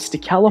the coast to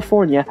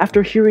California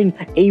after hearing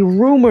a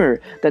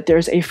rumor that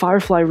there's a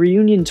Firefly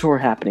reunion tour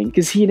happening,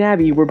 because he and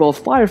Abby were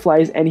both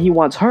Fireflies and he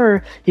wants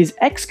her, his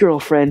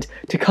ex-girlfriend,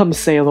 to come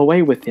sail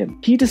away with him.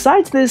 He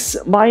decides this,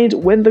 mind,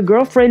 when the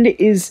girlfriend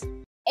is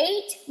 8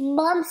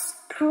 months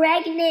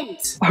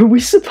pregnant. Are we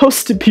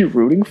supposed to be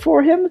rooting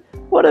for him?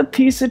 What a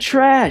piece of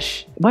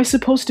trash. Am I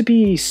supposed to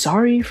be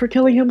sorry for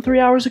killing him 3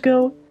 hours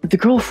ago? The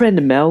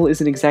girlfriend Mel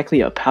isn't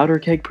exactly a powder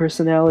keg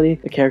personality,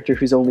 a character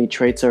whose only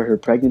traits are her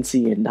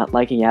pregnancy and not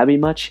liking Abby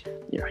much.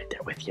 You're right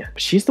there with you.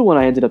 But she's the one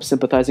I ended up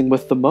sympathizing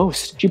with the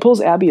most. She pulls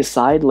Abby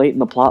aside late in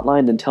the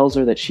plotline and tells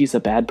her that she's a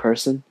bad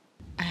person.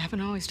 I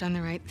haven't always done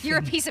the right thing. You're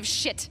a piece of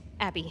shit,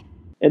 Abby.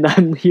 And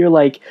I'm here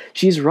like,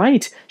 she's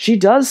right. She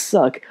does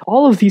suck.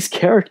 All of these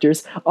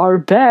characters are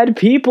bad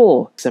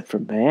people. Except for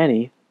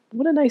Manny.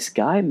 What a nice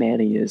guy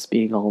Manny is,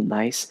 being all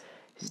nice.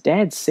 His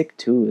dad's sick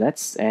too.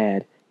 That's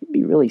sad. It'd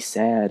be really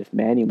sad if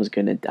Manny was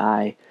gonna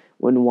die.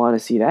 Wouldn't want to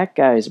see that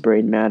guy's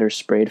brain matter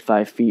sprayed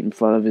 5 feet in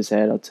front of his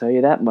head, I'll tell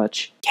you that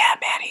much. Yeah,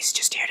 Manny's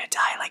just here to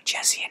die like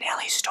Jesse and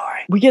Ellie's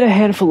story. We get a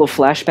handful of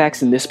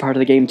flashbacks in this part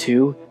of the game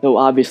too, though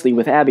obviously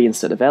with Abby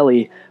instead of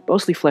Ellie,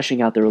 mostly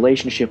fleshing out the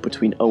relationship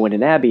between Owen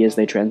and Abby as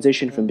they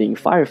transition from being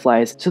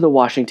Fireflies to the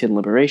Washington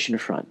Liberation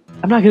Front.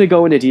 I'm not going to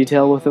go into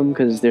detail with them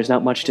because there's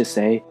not much to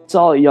say. It's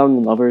all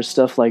young lovers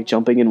stuff like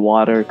jumping in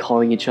water,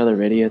 calling each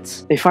other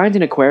idiots. They find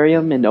an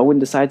aquarium and Owen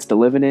decides to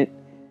live in it.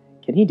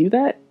 Can he do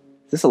that?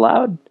 Is this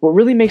allowed? What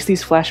really makes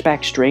these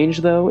flashbacks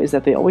strange, though, is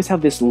that they always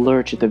have this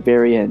lurch at the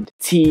very end.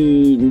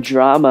 Teen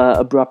drama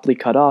abruptly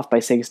cut off by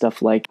saying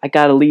stuff like, I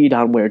got a lead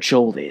on where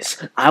Joel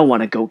is. I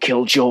want to go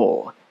kill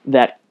Joel.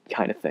 That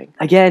kind of thing.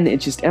 Again,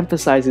 it just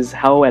emphasizes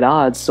how at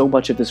odds so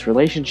much of this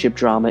relationship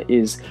drama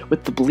is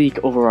with the bleak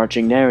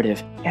overarching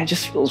narrative. And it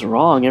just feels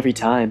wrong every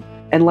time.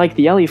 And like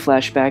the Ellie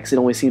flashbacks, it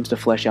only seems to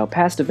flesh out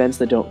past events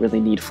that don't really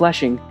need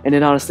fleshing, and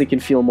it honestly can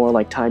feel more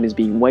like time is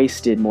being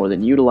wasted more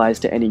than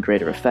utilized to any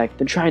greater effect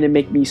than trying to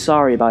make me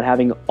sorry about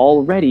having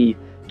already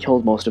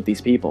killed most of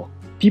these people.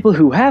 People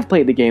who have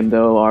played the game,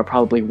 though, are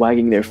probably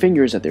wagging their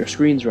fingers at their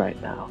screens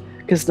right now.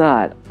 Because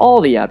not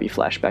all the Abby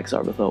flashbacks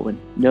are with Owen.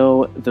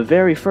 No, the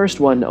very first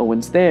one,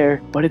 Owen's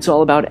there, but it's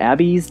all about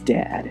Abby's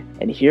dad.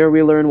 And here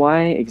we learn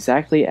why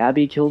exactly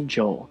Abby killed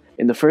Joel.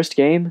 In the first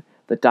game,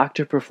 the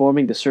doctor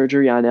performing the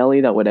surgery on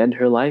Ellie that would end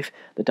her life,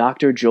 the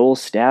doctor Joel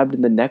stabbed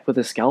in the neck with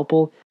a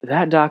scalpel,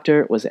 that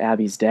doctor was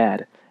Abby's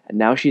dad, and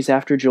now she's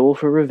after Joel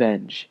for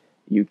revenge.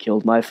 You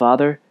killed my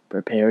father,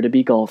 prepare to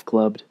be golf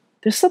clubbed.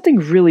 There's something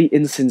really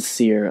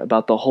insincere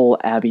about the whole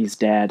Abby's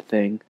dad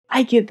thing.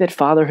 I get that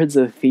fatherhood's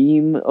a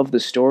theme of the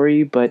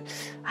story, but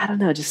I don't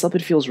know, just something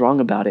feels wrong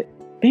about it.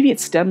 Maybe it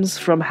stems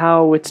from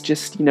how it's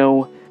just,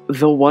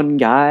 the one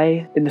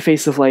guy in the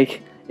face of,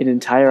 an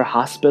entire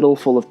hospital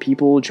full of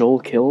people Joel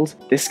killed.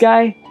 This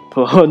guy?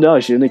 Oh no, I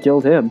shouldn't have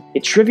killed him.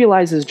 It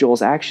trivializes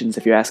Joel's actions,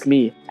 if you ask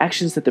me.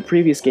 Actions that the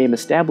previous game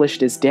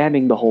established as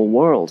damning the whole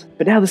world.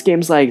 But now this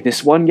game's like,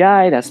 this one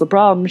guy, that's the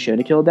problem, shouldn't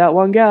have killed that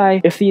one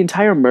guy. If the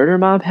entire murder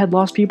mob had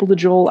lost people to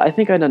Joel, I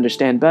think I'd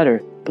understand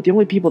better. But the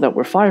only people that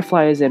were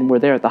Fireflies and were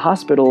there at the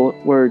hospital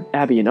were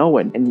Abby and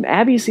Owen, and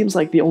Abby seems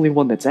like the only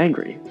one that's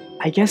angry.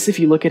 I guess if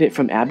you look at it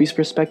from Abby's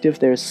perspective,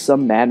 there's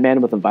some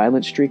madman with a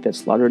violent streak that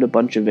slaughtered a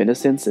bunch of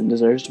innocents and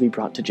deserves to be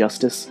brought to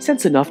justice.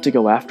 Sense enough to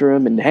go after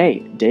him, and hey,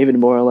 David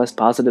more or less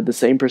posited the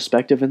same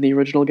perspective in the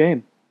original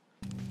game.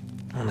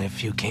 Only a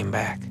few came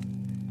back.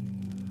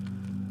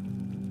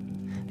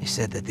 They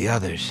said that the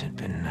others had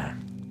been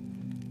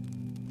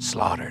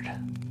slaughtered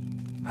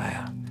by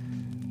a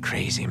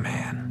crazy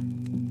man.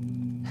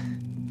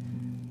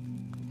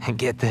 And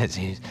get this,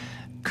 he's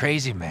a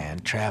crazy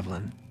man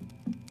traveling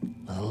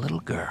with a little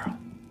girl.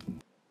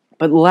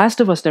 But The Last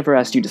of Us never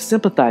asked you to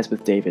sympathize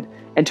with David,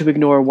 and to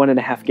ignore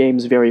 1.5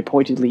 games very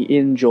pointedly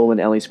in Joel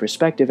and Ellie's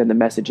perspective and the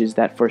messages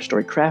that first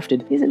story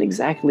crafted isn't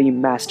exactly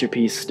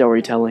masterpiece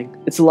storytelling.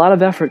 It's a lot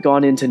of effort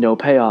gone into no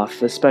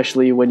payoff,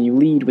 especially when you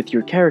lead with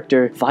your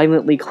character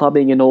violently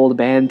clubbing an old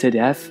man to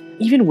death.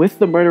 Even with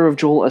the murder of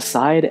Joel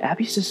aside,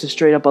 Abby's just a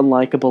straight up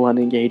unlikable,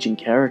 unengaging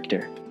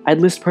character. I'd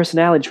list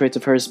personality traits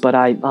of hers, but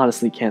I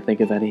honestly can't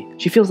think of any.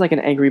 She feels like an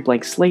angry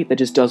blank slate that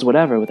just does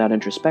whatever without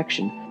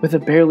introspection, with a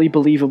barely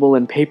believable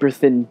and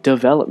paper-thin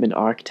development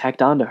arc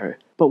tacked onto her.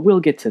 But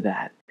we'll get to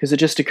that, because it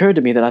just occurred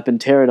to me that I've been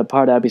tearing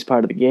apart Abby's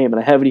part of the game and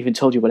I haven't even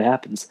told you what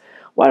happens.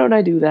 Why don't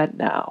I do that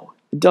now?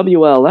 The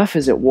WLF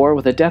is at war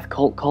with a death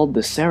cult called the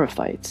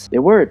Seraphites. They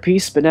were at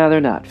peace, but now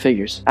they're not,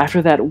 figures.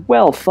 After that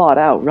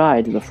well-thought-out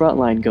ride to the front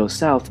line goes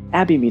south,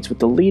 Abby meets with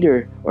the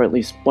leader, or at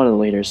least one of the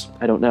leaders,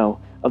 I don't know,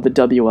 of the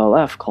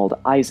WLF called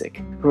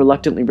Isaac, who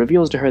reluctantly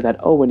reveals to her that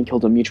Owen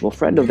killed a mutual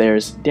friend of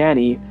theirs,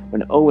 Danny,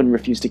 when Owen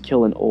refused to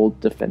kill an old,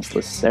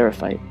 defenseless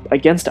Seraphite.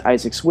 Against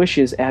Isaac's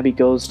wishes, Abby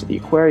goes to the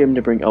aquarium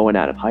to bring Owen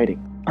out of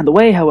hiding. On the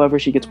way, however,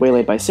 she gets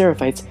waylaid by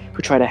Seraphites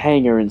who try to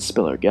hang her and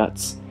spill her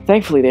guts.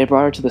 Thankfully, they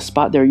brought her to the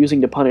spot they're using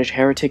to punish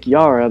heretic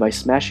Yara by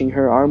smashing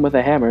her arm with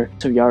a hammer,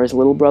 so Yara's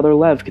little brother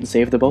Lev can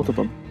save the both of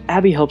them.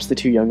 Abby helps the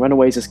two young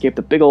runaways escape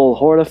the big ol'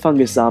 horde of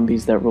fungus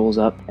zombies that rolls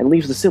up, and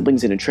leaves the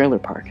siblings in a trailer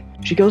park.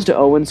 She goes to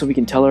Owen so he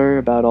can tell her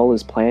about all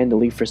his plan to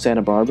leave for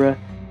Santa Barbara,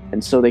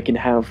 and so they can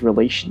have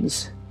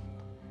relations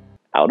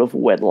out of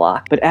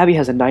wedlock. But Abby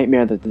has a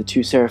nightmare that the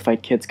two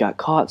Seraphite kids got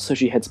caught, so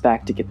she heads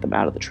back to get them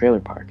out of the trailer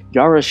park.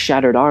 Yara's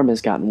shattered arm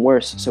has gotten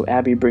worse, so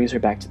Abby brings her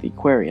back to the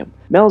aquarium.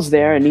 Mel's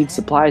there and needs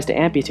supplies to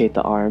amputate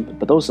the arm,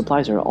 but those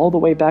supplies are all the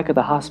way back at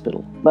the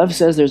hospital. Lev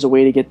says there's a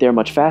way to get there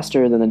much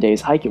faster than the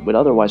day's hike it would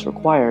otherwise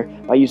require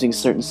by using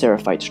certain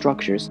Seraphite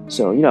structures.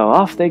 So,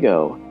 off they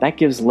go. That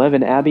gives Lev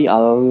and Abby a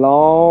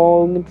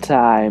long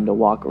time to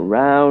walk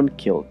around,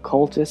 kill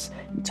cultists,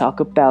 and talk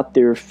about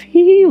their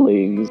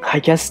feelings. I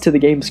guess to the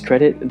game's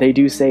credit, they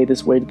do say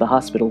this way to the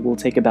hospital will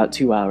take about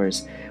 2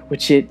 hours,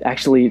 which it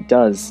actually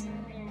does.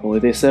 Only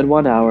they said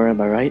 1 hour, am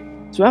I right?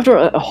 So after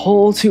a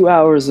whole 2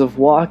 hours of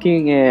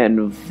walking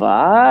and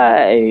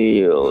violence,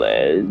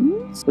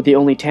 with the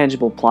only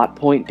tangible plot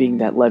point being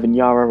that Lev and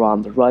Yara are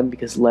on the run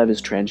because Lev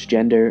is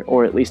transgender,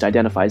 or at least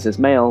identifies as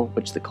male,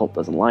 which the cult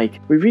doesn't like,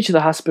 we reach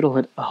the hospital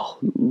and, oh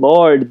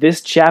lord, this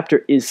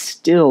chapter is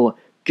still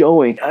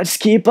going. I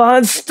just keep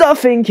on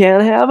stuffing,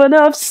 can't have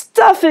enough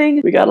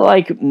stuffing. We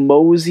gotta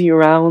mosey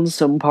around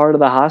some part of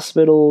the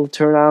hospital,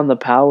 turn on the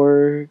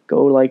power,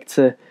 go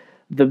to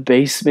the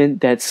basement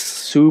that's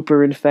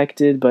super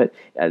infected, but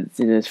the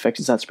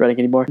infection's not spreading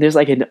anymore. There's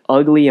an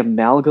ugly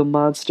amalgam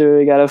monster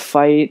we gotta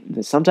fight.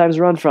 Sometimes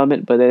run from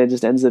it, but then it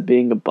just ends up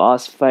being a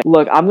boss fight.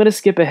 Look, I'm gonna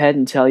skip ahead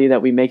and tell you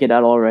that we make it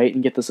out alright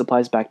and get the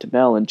supplies back to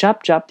Mel, and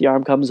chop chop, the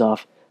arm comes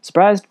off.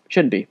 Surprised?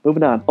 Shouldn't be.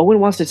 Moving on. Owen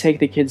wants to take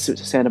the kids to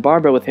Santa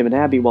Barbara with him and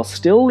Abby while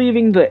still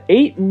leaving the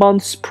 8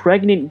 months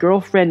pregnant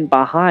girlfriend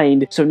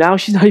behind, so now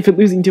she's not even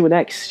losing to an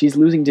ex, she's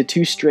losing to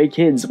 2 stray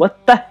kids.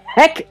 What the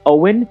heck,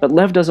 Owen? But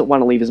Lev doesn't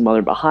want to leave his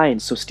mother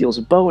behind, so steals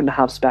a boat and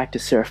hops back to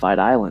Seraphite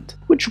Island,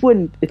 which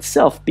wouldn't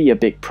itself be a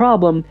big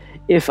problem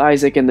if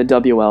Isaac and the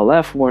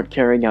WLF weren't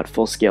carrying out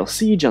full-scale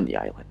siege on the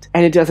island.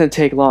 And it doesn't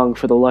take long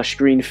for the lush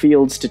green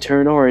fields to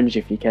turn orange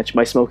if you catch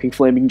my smoking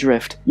flaming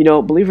drift.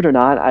 Believe it or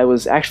not, I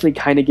was actually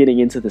kinda getting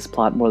into this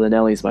plot more than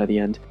Ellie's by the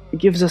end. It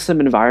gives us some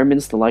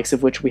environments the likes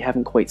of which we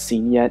haven't quite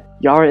seen yet.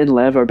 Yara and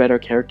Lev are better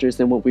characters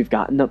than what we've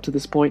gotten up to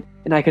this point,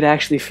 and I could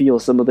actually feel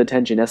some of the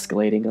tension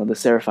escalating on the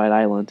Seraphite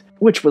Island,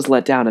 which was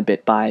let down a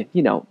bit by,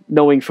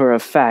 knowing for a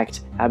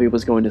fact Abby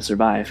was going to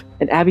survive.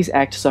 And Abby's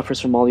act suffers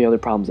from all the other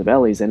problems of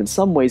Ellie's, and in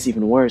some ways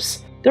even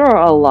worse. There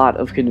are a lot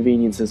of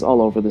conveniences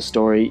all over the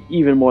story,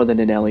 even more than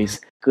in Ellie's.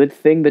 Good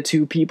thing the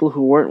 2 people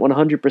who weren't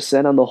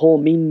 100% on the whole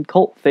mean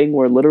cult thing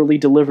were literally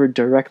delivered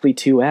directly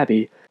to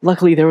Abby.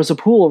 Luckily, there was a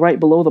pool right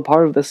below the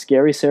part of the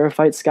scary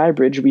Seraphite sky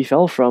bridge we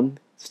fell from.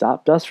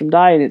 Stopped us from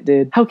dying, it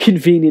did. How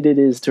convenient it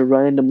is to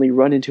randomly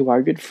run into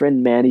our good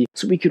friend Manny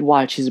so we could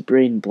watch his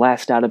brain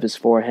blast out of his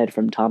forehead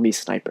from Tommy's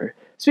sniper.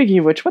 Speaking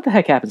of which, what the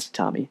heck happens to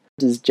Tommy?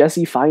 Does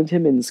Jesse find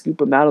him and scoop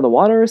him out of the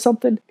water or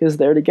something? Because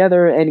they're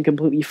together and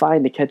completely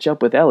fine to catch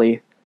up with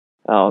Ellie.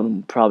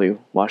 Oh, probably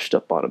washed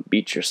up on a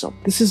beach or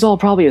something. This is all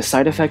probably a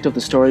side effect of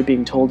the story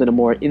being told in a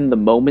more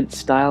in-the-moment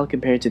style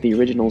compared to the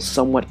original's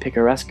somewhat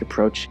picaresque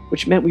approach,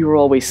 which meant we were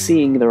always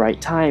seeing the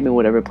right time in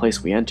whatever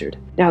place we entered.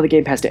 Now the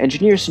game has to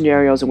engineer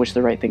scenarios in which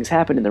the right things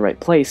happen in the right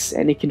place,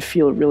 and it can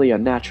feel really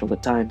unnatural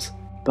at times.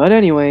 But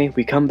anyway,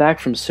 we come back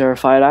from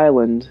Seraphite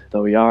Island,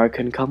 though Yara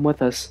couldn't come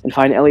with us, and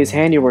find Ellie's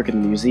handiwork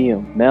in the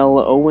museum, Mel,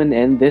 Owen,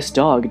 and this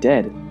dog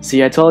dead.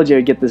 See, I told you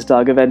I'd get this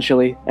dog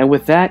eventually. And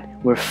with that,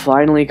 we're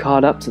finally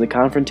caught up to the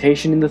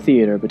confrontation in the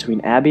theater between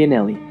Abby and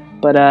Ellie.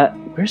 But,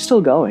 we're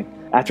still going.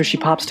 After she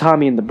pops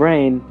Tommy in the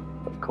brain,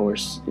 of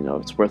course,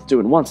 it's worth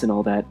doing once and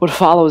all that, what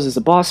follows is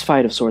a boss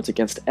fight of sorts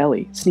against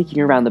Ellie, sneaking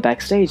around the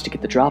backstage to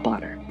get the drop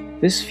on her.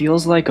 This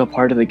feels like a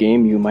part of the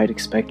game you might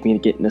expect me to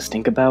get in a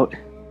stink about.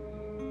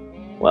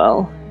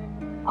 Well,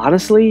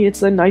 honestly,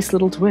 it's a nice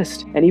little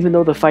twist, and even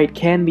though the fight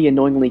can be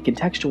annoyingly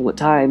contextual at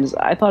times,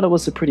 I thought it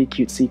was a pretty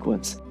cute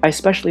sequence. I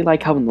especially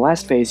like how in the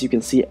last phase you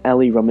can see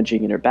Ellie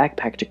rummaging in her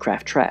backpack to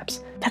craft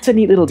traps. That's a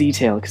neat little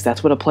detail, because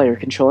that's what a player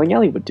controlling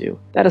Ellie would do.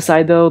 That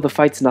aside though, the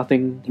fight's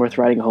nothing worth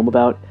writing home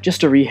about,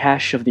 just a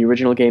rehash of the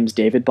original game's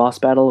David boss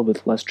battle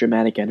with less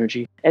dramatic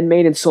energy, and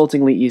made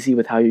insultingly easy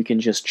with how you can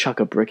just chuck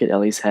a brick at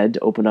Ellie's head to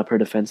open up her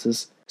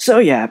defenses. So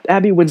yeah,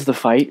 Abby wins the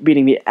fight,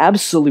 beating the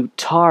absolute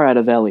tar out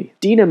of Ellie.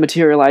 Dina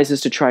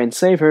materializes to try and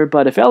save her,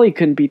 but if Ellie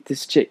couldn't beat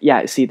this chick—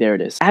 yeah, see, there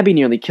it is. Abby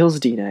nearly kills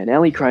Dina, and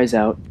Ellie cries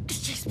out,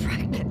 She's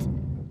pregnant.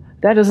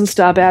 That doesn't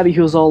stop Abby,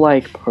 who's all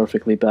like,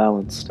 perfectly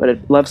balanced. But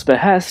at Lev's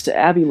behest,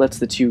 Abby lets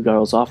the two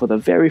girls off with a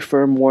very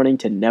firm warning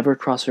to never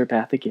cross her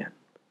path again.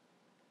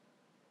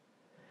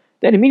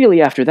 Then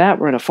immediately after that,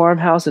 we're in a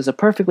farmhouse as a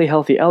perfectly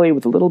healthy Ellie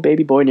with a little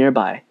baby boy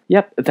nearby.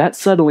 Yep, that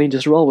suddenly,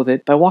 just roll with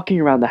it. By walking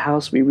around the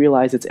house, we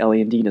realize it's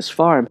Ellie and Dina's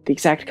farm, the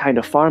exact kind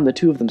of farm the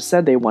two of them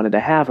said they wanted to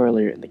have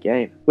earlier in the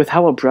game. With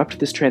how abrupt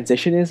this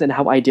transition is and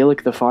how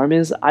idyllic the farm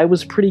is, I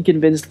was pretty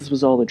convinced this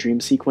was all a dream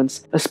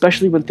sequence,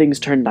 especially when things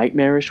turn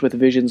nightmarish with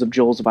visions of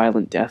Joel's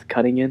violent death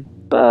cutting in.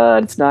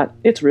 But it's not.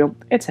 It's real.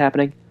 It's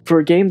happening. For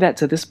a game that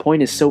to this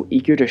point is so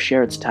eager to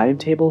share its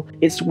timetable,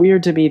 it's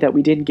weird to me that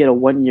we didn't get a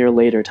 1 year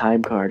later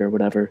time card or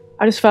whatever.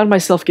 I just found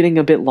myself getting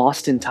a bit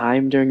lost in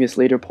time during this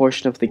later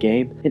portion of the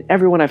game, and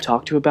everyone I've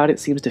talked to about it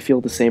seems to feel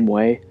the same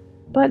way.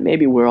 But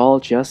maybe we're all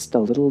just a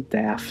little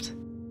daft.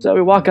 So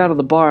we walk out of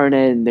the barn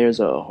and there's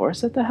a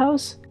horse at the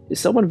house? Is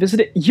someone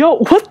visiting? Yo,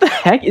 what the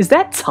heck? Is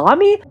that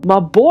Tommy? My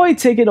boy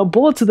taking a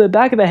bullet to the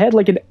back of the head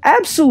like an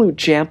absolute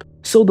champ.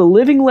 So the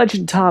living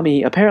legend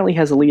Tommy apparently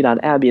has a lead on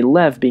Abby and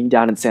Lev being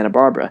down in Santa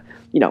Barbara.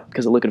 You know,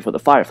 because they're looking for the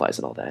fireflies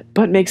and all that.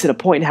 But makes it a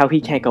point how he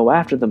can't go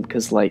after them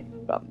because, like,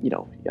 well, you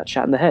know, he got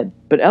shot in the head.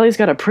 But Ellie's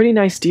got a pretty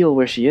nice deal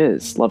where she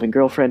is. Loving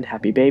girlfriend,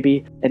 happy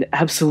baby, an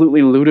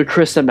absolutely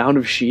ludicrous amount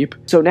of sheep.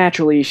 So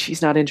naturally,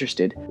 she's not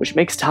interested, which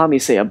makes Tommy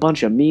say a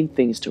bunch of mean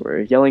things to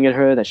her, yelling at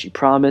her that she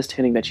promised,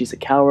 hinting that she's a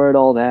coward,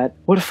 all that.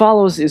 What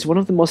follows is one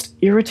of the most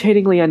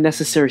irritatingly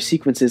unnecessary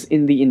sequences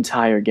in the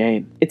entire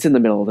game. It's in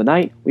the middle of the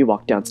night, we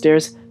walk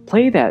downstairs,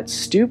 play that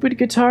stupid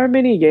guitar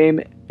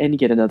minigame, and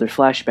get another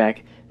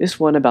flashback. This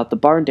one about the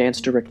barn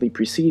dance directly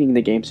preceding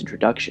the game's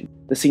introduction.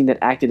 The scene that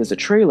acted as a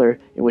trailer,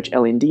 in which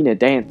Ellie and Dina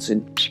dance,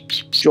 and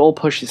Joel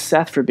pushes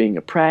Seth for being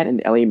a prat,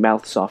 and Ellie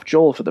mouths off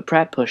Joel for the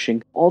prat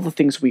pushing, all the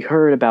things we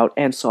heard about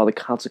and saw the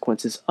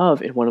consequences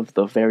of in one of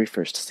the very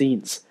first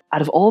scenes.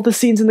 Out of all the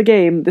scenes in the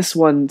game, this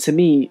one, to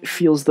me,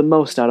 feels the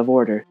most out of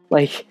order.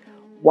 Like,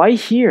 why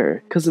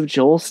here? Because of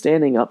Joel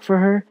standing up for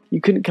her? You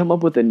couldn't come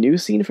up with a new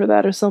scene for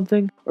that or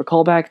something? Or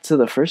call back to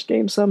the first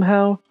game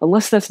somehow?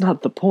 Unless that's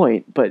not the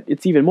point, but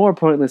it's even more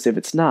pointless if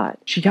it's not.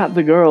 She got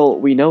the girl,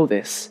 we know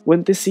this.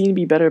 Wouldn't this scene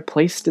be better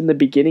placed in the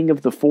beginning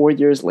of the 4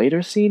 years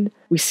later scene?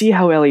 We see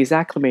how Ellie's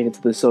acclimated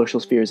to the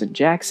social spheres in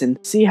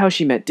Jackson, see how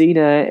she met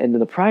Dina, and in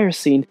the prior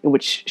scene, in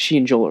which she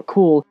and Joel are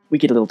cool, we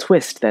get a little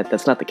twist that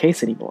that's not the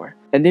case anymore.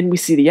 And then we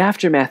see the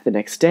aftermath the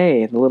next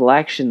day, and the little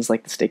actions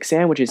like the steak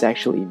sandwiches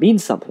actually mean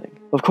something.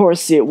 Of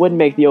course, it would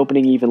make the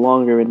opening even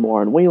longer and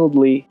more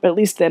unwieldy, but at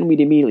least then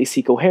we'd immediately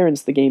see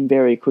coherence the game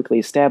very quickly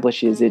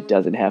establishes it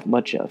doesn't have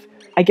much of.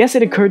 I guess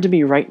it occurred to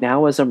me right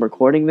now as I'm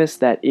recording this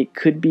that it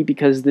could be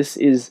because this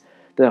is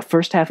the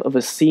first half of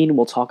a scene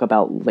we'll talk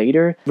about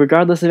later.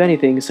 Regardless of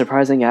anything,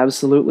 surprising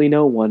absolutely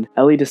no one,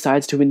 Ellie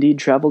decides to indeed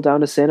travel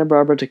down to Santa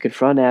Barbara to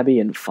confront Abby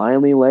and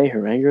finally lay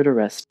her anger to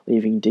rest,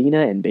 leaving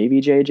Dina and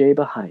baby JJ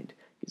behind.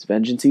 His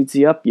vengeance eats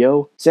you up,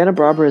 yo. Santa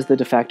Barbara is the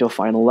de facto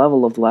final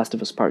level of The Last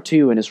of Us Part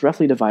 2 and is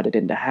roughly divided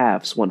into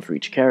halves, one for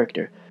each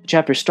character. The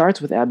chapter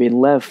starts with Abby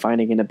and Lev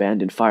finding an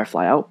abandoned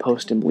Firefly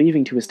outpost and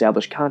leaving to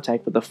establish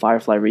contact with the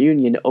Firefly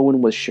reunion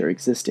Owen was sure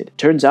existed.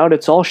 Turns out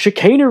it's all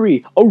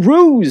chicanery, a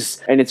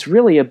ruse, and it's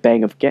really a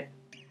bang of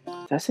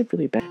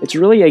It's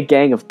really a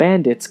gang of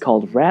bandits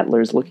called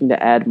Rattlers looking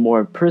to add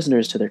more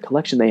prisoners to their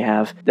collection they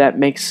have. That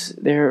makes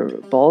their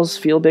balls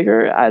feel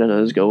bigger? I don't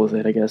know, just go with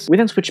it, I guess. We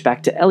then switch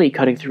back to Ellie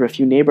cutting through a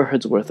few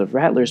neighborhoods worth of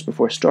Rattlers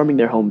before storming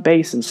their home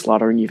base and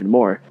slaughtering even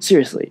more.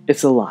 Seriously,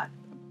 it's a lot.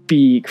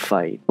 Big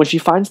fight. When she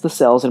finds the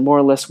cells and more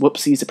or less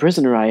whoopsies a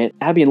prison riot,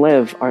 Abby and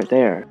Lev aren't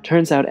there.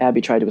 Turns out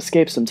Abby tried to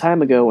escape some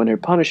time ago and her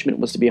punishment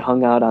was to be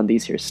hung out on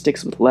these here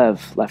sticks with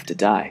Lev left to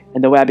die.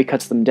 And though Abby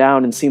cuts them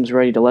down and seems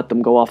ready to let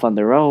them go off on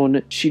their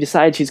own, she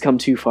decides she's come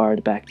too far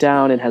to back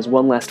down and has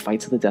one last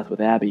fight to the death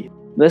with Abby.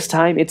 This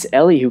time, it's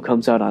Ellie who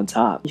comes out on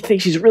top. You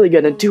think she's really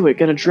gonna do it,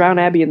 gonna drown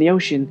Abby in the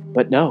ocean,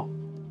 but no.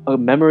 A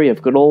memory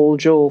of good old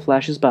Joel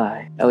flashes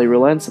by. Ellie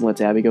relents and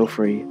lets Abby go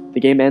free. The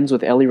game ends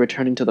with Ellie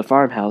returning to the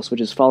farmhouse,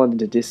 which has fallen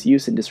into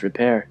disuse and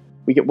disrepair.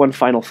 We get one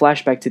final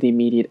flashback to the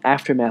immediate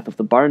aftermath of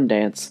the barn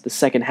dance, the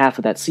second half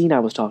of that scene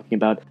I was talking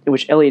about, in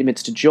which Ellie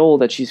admits to Joel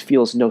that she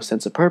feels no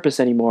sense of purpose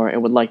anymore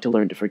and would like to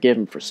learn to forgive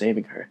him for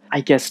saving her.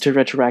 I guess to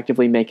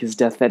retroactively make his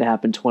death that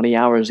happened 20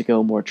 hours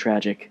ago more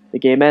tragic. The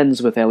game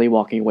ends with Ellie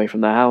walking away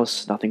from the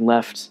house, nothing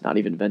left, not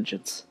even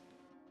vengeance.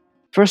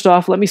 First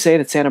off, let me say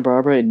that Santa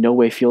Barbara in no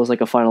way feels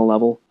like a final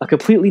level. A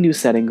completely new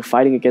setting,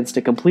 fighting against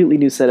a completely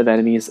new set of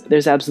enemies,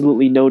 there's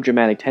absolutely no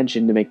dramatic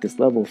tension to make this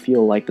level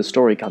feel like the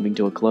story coming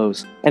to a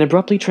close. And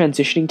abruptly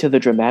transitioning to the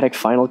dramatic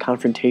final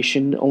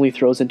confrontation only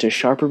throws into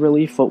sharper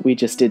relief what we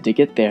just did to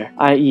get there,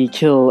 i.e.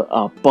 kill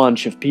a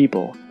bunch of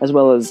people, as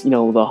well as,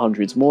 the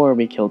hundreds more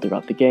we killed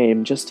throughout the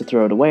game, just to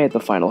throw it away at the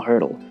final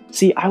hurdle.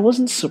 See, I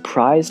wasn't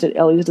surprised at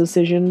Ellie's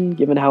decision,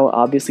 given how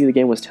obviously the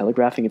game was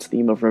telegraphing its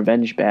theme of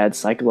revenge bad,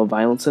 cycle of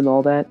violence and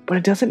all that, but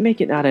it doesn't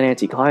make it not an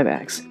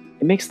anticlimax.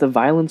 It makes the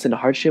violence and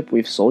hardship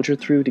we've soldiered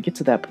through to get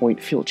to that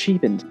point feel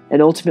cheapened,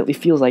 and ultimately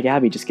feels like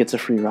Abby just gets a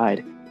free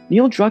ride.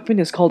 Neil Druckmann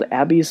has called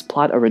Abby's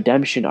plot a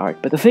redemption arc,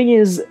 but the thing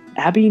is,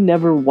 Abby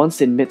never once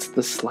admits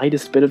the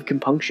slightest bit of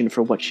compunction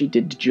for what she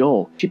did to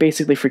Joel. She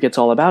basically forgets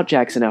all about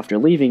Jackson after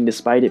leaving,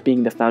 despite it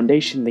being the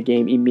foundation the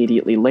game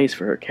immediately lays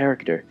for her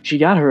character. She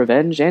got her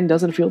revenge and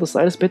doesn't feel the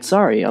slightest bit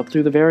sorry, up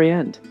through the very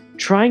end.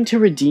 Trying to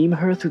redeem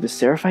her through the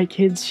Seraphite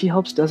kids she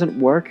helps doesn't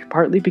work,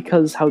 partly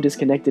because how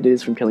disconnected it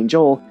is from killing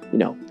Joel,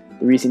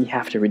 the reason you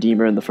have to redeem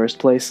her in the first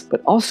place,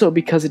 but also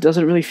because it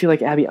doesn't really feel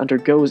like Abby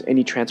undergoes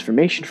any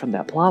transformation from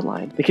that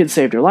plotline. The kid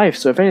saved her life,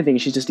 so if anything,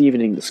 she's just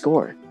evening the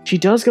score. She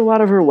does go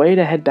out of her way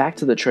to head back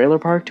to the trailer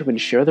park to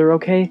ensure they're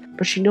okay,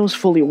 but she knows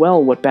fully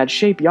well what bad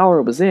shape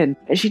Yara was in,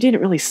 and she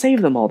didn't really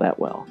save them all that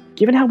well.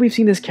 Given how we've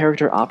seen this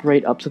character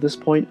operate up to this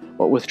point,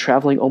 what with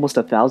traveling almost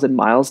 1,000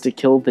 miles to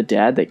kill the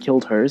dad that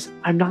killed hers,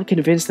 I'm not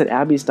convinced that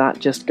Abby's not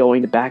just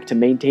going back to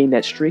maintain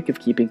that streak of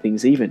keeping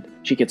things even.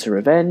 She gets her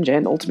revenge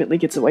and ultimately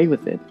gets away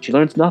with it. She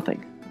learns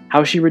nothing. How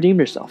has she redeemed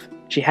herself?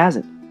 She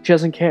hasn't. She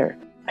doesn't care.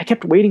 I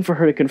kept waiting for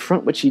her to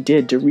confront what she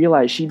did, to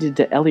realize she did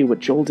to Ellie what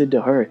Joel did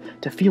to her,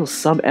 to feel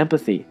some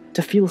empathy,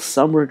 to feel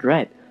some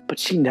regret, but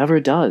she never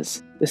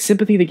does. The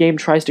sympathy the game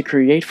tries to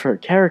create for her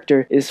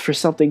character is for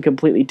something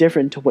completely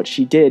different to what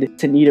she did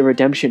to need a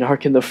redemption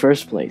arc in the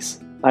first place.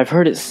 I've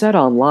heard it said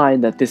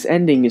online that this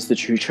ending is the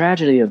true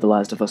tragedy of The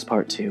Last of Us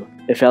Part 2.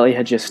 If Ellie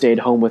had just stayed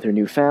home with her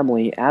new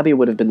family, Abby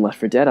would have been left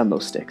for dead on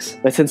those sticks.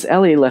 But since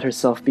Ellie let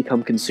herself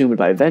become consumed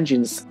by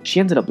vengeance, she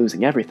ended up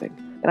losing everything.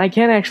 And I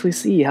can't actually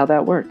see how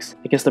that works.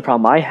 I guess the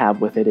problem I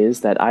have with it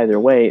is that either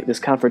way, this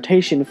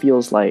confrontation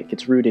feels like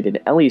it's rooted in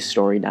Ellie's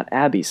story, not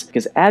Abby's,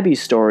 because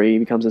Abby's story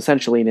becomes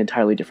essentially an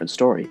entirely different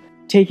story.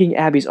 Taking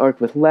Abby's arc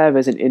with Lev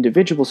as an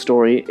individual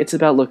story, it's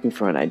about looking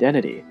for an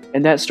identity.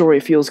 And that story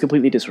feels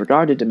completely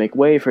disregarded to make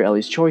way for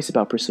Ellie's choice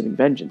about pursuing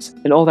vengeance.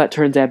 And all that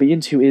turns Abby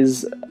into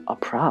is a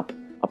prop.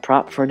 A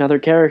prop for another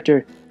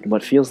character in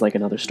what feels like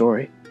another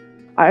story.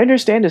 I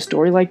understand a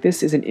story like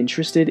this isn't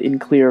interested in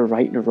clear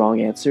right and wrong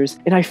answers,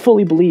 and I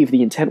fully believe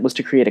the intent was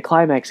to create a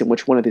climax in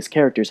which one of these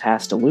characters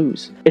has to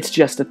lose. It's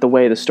just that the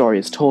way the story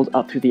is told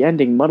up through the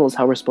ending muddles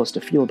how we're supposed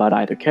to feel about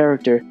either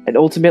character, and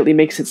ultimately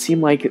makes it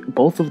seem like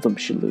both of them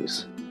should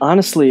lose.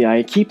 Honestly,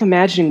 I keep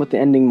imagining what the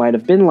ending might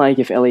have been like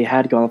if Ellie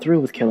had gone through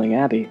with killing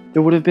Abby.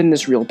 There would have been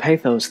this real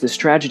pathos, this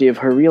tragedy of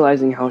her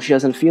realizing how she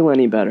doesn't feel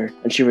any better,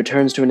 and she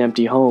returns to an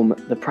empty home,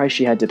 the price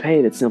she had to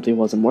pay that simply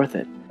wasn't worth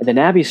it. And then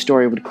Abby's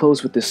story would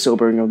close with this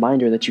sobering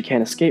reminder that you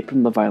can't escape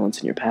from the violence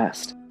in your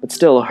past. But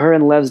still, her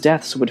and Lev's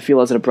deaths would feel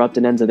as abrupt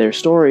an end to their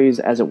stories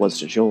as it was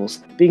to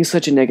Joel's, being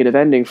such a negative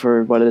ending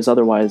for what is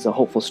otherwise a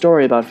hopeful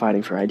story about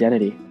fighting for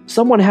identity.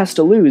 Someone has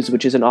to lose,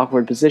 which is an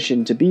awkward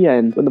position to be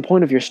in when the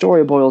point of your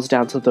story boils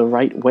down to the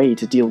right way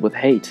to deal with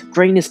hate.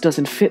 Grayness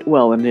doesn't fit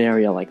well in an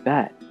area like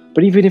that.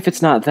 But even if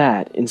it's not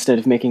that, instead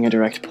of making a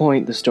direct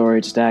point, the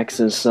story just acts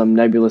as some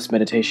nebulous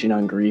meditation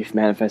on grief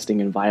manifesting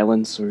in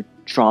violence or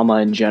trauma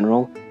in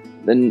general,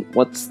 then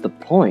what's the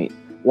point?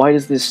 Why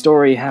does this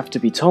story have to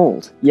be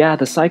told? Yeah,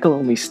 the cycle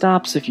only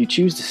stops if you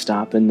choose to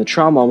stop, and the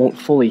trauma won't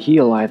fully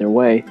heal either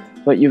way,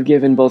 but you've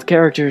given both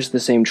characters the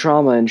same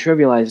trauma and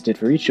trivialized it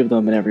for each of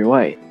them in every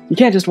way. You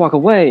can't just walk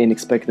away and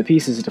expect the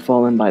pieces to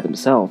fall in by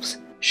themselves.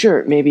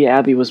 Sure, maybe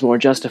Abby was more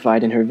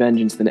justified in her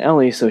vengeance than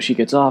Ellie, so she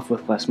gets off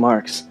with less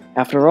marks.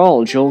 After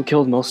all, Joel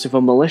killed most of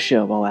a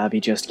militia while Abby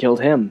just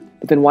killed him.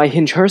 But then why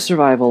hinge her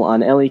survival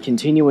on Ellie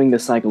continuing the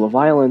cycle of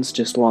violence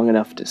just long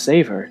enough to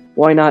save her?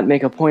 Why not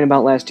make a point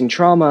about lasting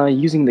trauma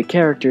using the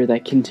character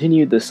that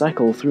continued the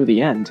cycle through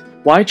the end?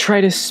 Why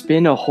try to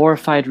spin a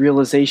horrified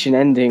realization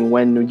ending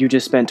when you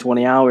just spent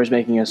 20 hours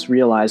making us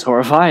realize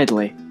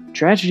horrifiedly?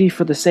 Tragedy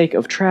for the sake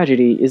of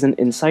tragedy isn't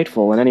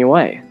insightful in any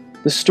way.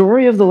 The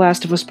story of The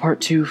Last of Us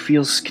Part 2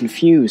 feels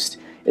confused,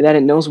 in that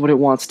it knows what it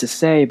wants to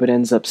say but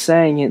ends up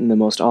saying it in the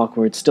most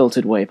awkward,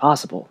 stilted way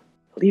possible.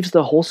 It leaves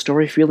the whole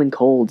story feeling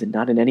cold and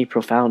not in any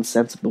profound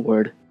sense of the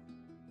word.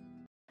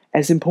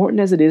 As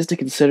important as it is to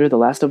consider The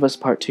Last of Us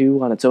Part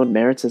 2 on its own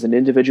merits as an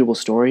individual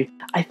story,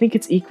 I think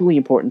it's equally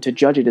important to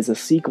judge it as a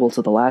sequel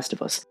to The Last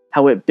of Us,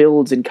 how it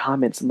builds and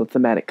comments on the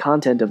thematic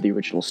content of the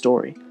original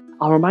story.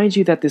 I'll remind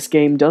you that this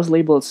game does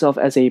label itself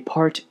as a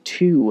Part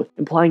 2,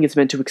 implying it's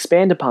meant to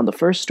expand upon the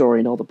first story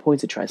and all the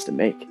points it tries to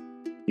make.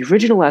 The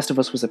original Last of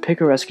Us was a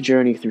picaresque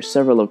journey through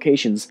several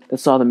locations that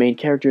saw the main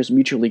characters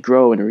mutually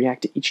grow and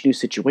react to each new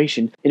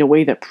situation in a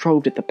way that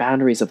probed at the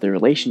boundaries of their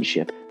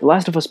relationship. The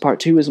Last of Us Part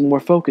 2 is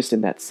more focused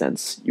in that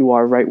sense. You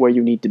are right where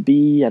you need to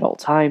be at all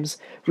times,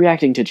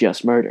 reacting to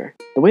just murder.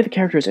 The way the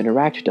characters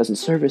interact doesn't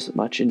serve as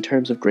much in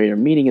terms of greater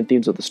meaning and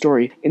themes of the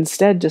story,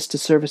 instead just to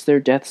service their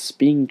deaths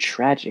being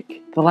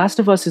tragic. The Last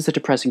of Us is a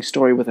depressing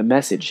story with a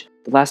message.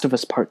 The Last of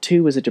Us Part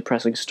 2 is a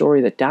depressing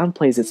story that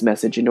downplays its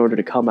message in order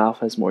to come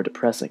off as more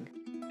depressing.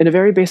 In a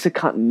very basic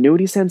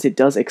continuity sense, it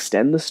does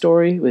extend the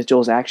story, with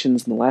Joel's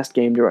actions in the last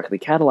game directly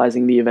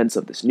catalyzing the events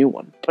of this new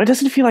one. But it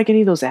doesn't feel like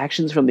any of those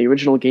actions from the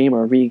original game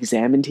are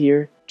re-examined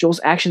here. Joel's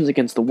actions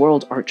against the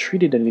world aren't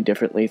treated any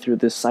differently through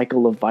this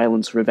cycle of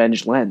violence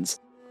revenge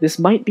lens. This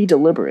might be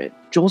deliberate.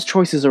 Joel's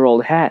choices are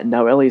old hat, and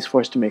now Ellie is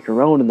forced to make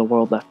her own in the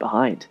world left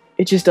behind.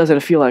 It just doesn't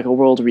feel like a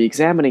world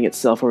re-examining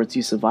itself or its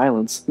use of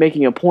violence,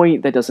 making a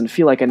point that doesn't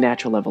feel like a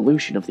natural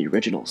evolution of the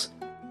originals.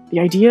 The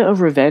idea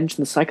of revenge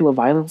and the cycle of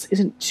violence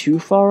isn't too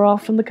far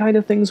off from the kind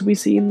of things we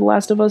see in The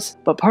Last of Us,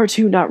 but Part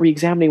 2 not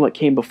re-examining what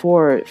came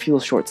before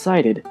feels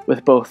short-sighted,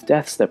 with both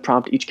deaths that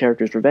prompt each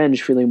character's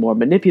revenge feeling more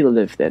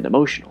manipulative than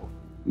emotional.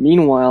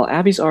 Meanwhile,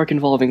 Abby's arc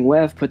involving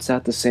Lev puts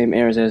out the same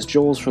airs as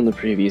Joel's from the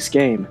previous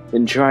game,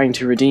 in trying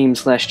to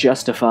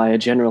redeem/justify a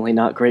generally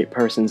not great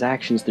person's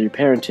actions through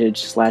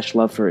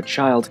parentage/love for a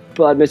child,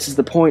 but misses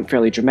the point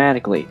fairly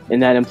dramatically, in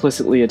that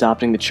implicitly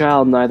adopting the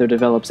child neither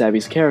develops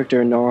Abby's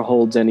character nor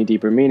holds any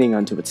deeper meaning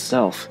unto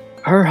itself.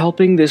 Her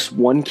helping this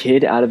one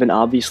kid out of an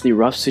obviously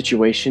rough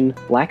situation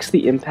lacks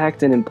the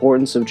impact and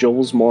importance of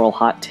Joel's moral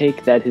hot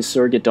take that his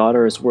surrogate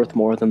daughter is worth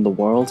more than the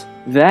world.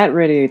 That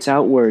radiates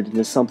outward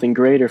into something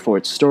greater for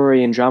its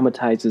story and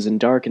dramatizes and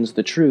darkens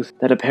the truth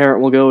that a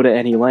parent will go to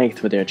any length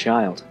for their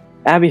child.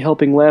 Abby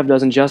helping Lev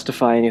doesn't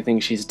justify anything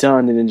she's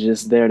done and is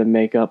just there to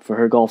make up for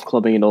her golf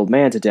clubbing an old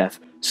man to death,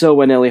 so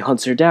when Ellie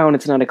hunts her down,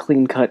 it's not a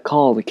clean-cut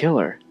call to kill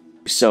her.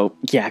 So,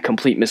 yeah,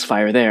 complete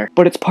misfire there.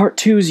 But it's Part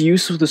 2's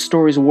use of the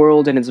story's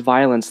world and its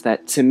violence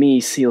that, to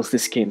me, seals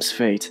this game's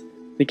fate.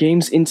 The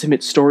game's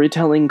intimate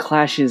storytelling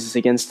clashes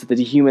against the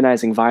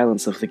dehumanizing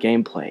violence of the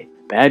gameplay.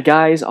 Bad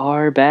guys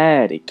are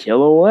bad,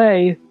 kill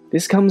away.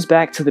 This comes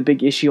back to the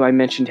big issue I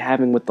mentioned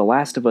having with The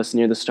Last of Us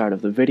near the start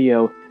of the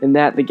video, in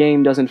that the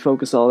game doesn't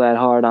focus all that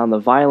hard on the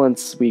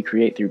violence we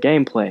create through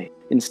gameplay,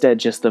 instead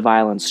just the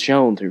violence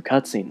shown through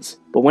cutscenes.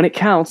 But when it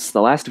counts,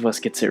 The Last of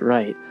Us gets it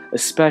right,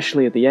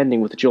 especially at the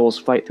ending with Joel's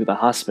fight through the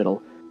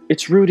hospital.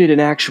 It's rooted in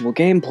actual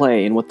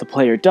gameplay and what the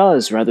player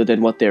does rather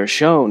than what they're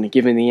shown,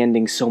 giving the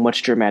ending so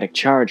much dramatic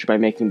charge by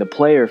making the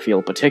player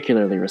feel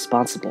particularly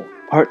responsible.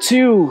 Part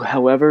 2,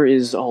 however,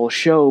 is all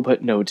show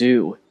but no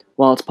do.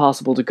 While it's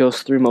possible to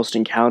ghost through most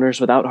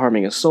encounters without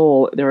harming a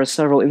soul, there are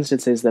several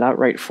instances that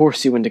outright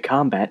force you into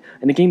combat,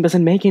 and the game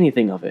doesn't make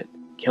anything of it.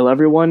 Kill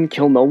everyone,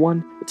 kill no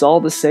one? It's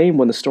all the same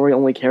when the story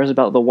only cares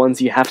about the ones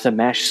you have to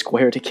mash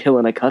square to kill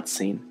in a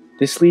cutscene.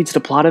 This leads to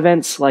plot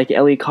events like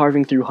Ellie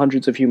carving through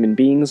hundreds of human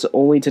beings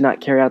only to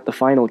not carry out the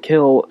final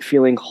kill,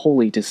 feeling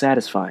wholly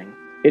dissatisfying.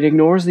 It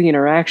ignores the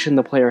interaction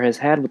the player has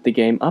had with the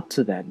game up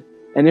to then.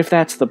 And if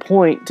that's the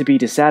point, to be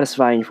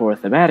dissatisfying for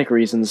thematic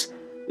reasons,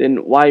 then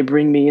why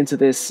bring me into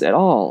this at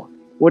all?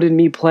 What did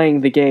me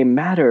playing the game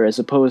matter as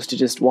opposed to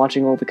just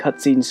watching all the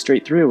cutscenes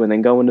straight through and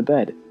then going to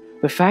bed?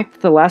 The fact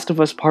that The Last of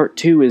Us Part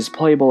 2 is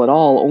playable at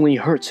all only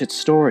hurts its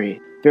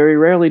story. Very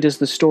rarely does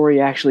the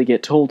story actually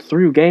get told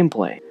through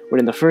gameplay, when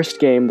in the first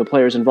game, the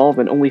player's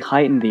involvement only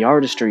heightened the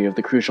artistry of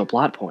the crucial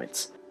plot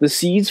points. The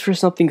seeds for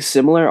something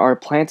similar are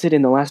planted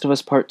in The Last of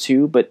Us Part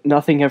 2, but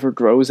nothing ever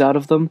grows out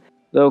of them,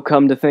 though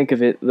come to think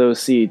of it,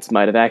 those seeds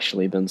might have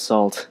actually been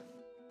salt.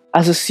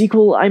 As a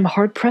sequel, I'm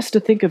hard-pressed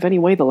to think of any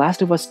way The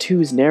Last of Us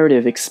 2's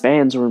narrative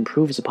expands or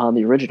improves upon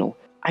the original.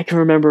 I can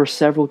remember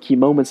several key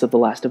moments of The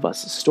Last of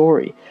Us'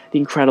 story, the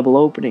incredible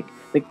opening,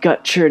 the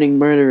gut-churning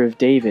murder of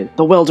David,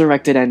 the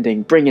well-directed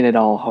ending, bringing it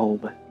all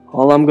home.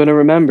 All I'm gonna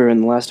remember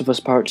in The Last of Us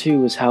Part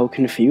 2 is how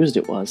confused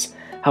it was,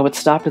 how it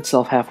stopped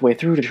itself halfway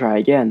through to try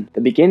again.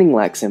 The beginning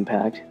lacks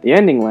impact, the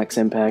ending lacks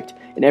impact,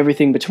 and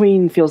everything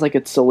between feels like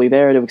it's solely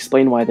there to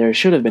explain why there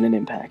should have been an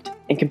impact.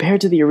 And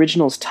compared to the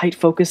original's tight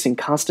focus and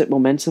constant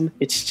momentum,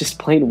 it's just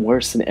plain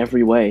worse in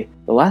every way.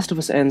 The Last of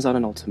Us ends on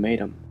an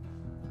ultimatum.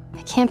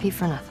 It can't be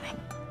for nothing.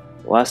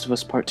 The Last of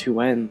Us Part 2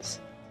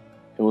 ends.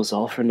 It was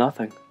all for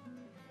nothing.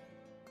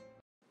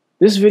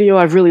 This video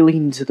I've really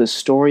leaned into the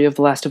story of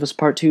The Last of Us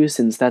Part 2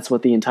 since that's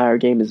what the entire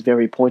game is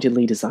very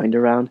pointedly designed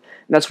around,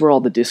 and that's where all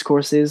the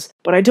discourse is,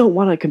 but I don't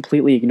want to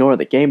completely ignore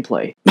the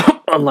gameplay,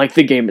 unlike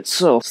the game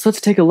itself. So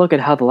let's take a look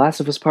at how The Last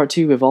of Us Part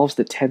 2 evolves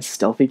the tense,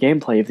 stealthy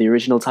gameplay of the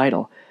original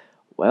title.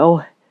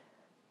 Well,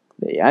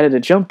 they added a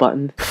jump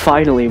button.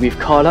 Finally, we've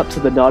caught up to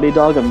the Naughty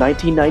Dog of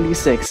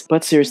 1996,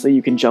 but seriously,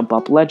 you can jump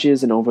up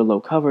ledges and over low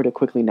cover to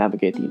quickly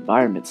navigate the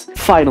environments.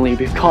 Finally,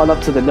 we've caught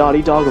up to the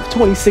Naughty Dog of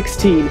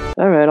 2016.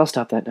 Alright, I'll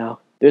stop that now.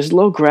 There's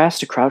low grass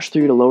to crouch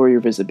through to lower your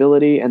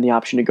visibility, and the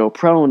option to go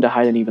prone to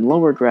hide in even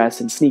lower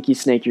grass and sneaky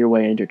snake your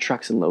way into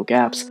trucks and low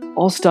gaps.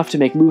 All stuff to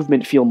make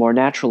movement feel more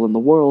natural in the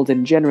world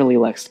and generally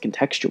less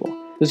contextual.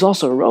 There's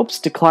also ropes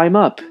to climb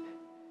up.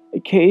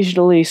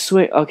 Occasionally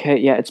okay,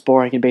 yeah, it's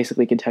boring and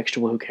basically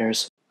contextual, who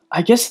cares?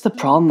 I guess the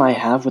problem I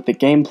have with the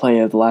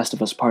gameplay of The Last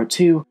of Us Part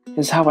 2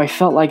 is how I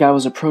felt like I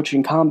was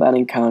approaching combat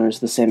encounters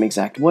the same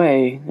exact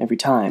way every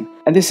time,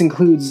 and this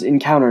includes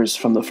encounters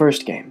from the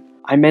first game.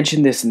 I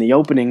mentioned this in the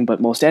opening, but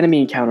most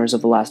enemy encounters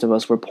of The Last of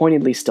Us were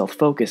pointedly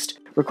stealth-focused,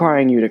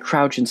 requiring you to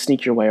crouch and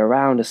sneak your way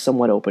around a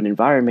somewhat open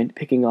environment,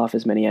 picking off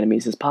as many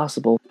enemies as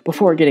possible,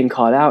 before getting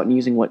caught out and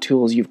using what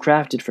tools you've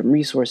crafted from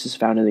resources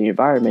found in the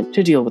environment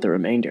to deal with the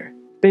remainder.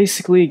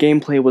 Basically,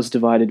 gameplay was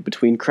divided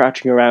between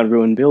crouching around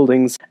ruined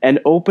buildings and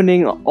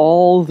opening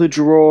all the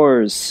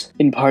drawers.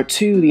 In Part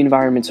 2, the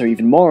environments are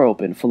even more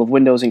open, full of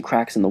windows and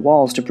cracks in the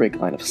walls to break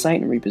line of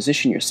sight and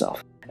reposition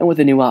yourself. And with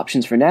the new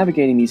options for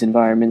navigating these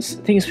environments,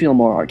 things feel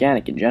more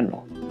organic in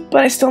general.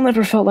 but I still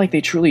never felt like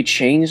they truly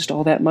changed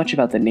all that much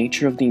about the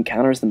nature of the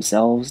encounters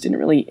themselves, didn't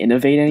really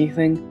innovate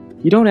anything.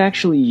 You don't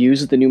actually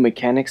use the new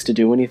mechanics to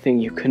do anything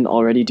you couldn't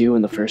already do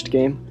in the first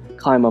game.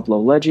 Climb up low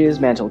ledges,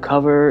 mantle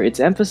cover, it's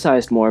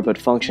emphasized more but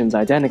functions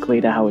identically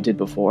to how it did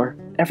before.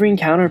 Every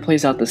encounter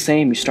plays out the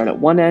same. You start at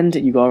one end,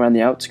 you go around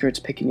the outskirts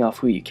picking off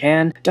who you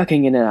can,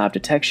 ducking in and out of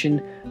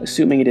detection,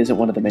 assuming it isn't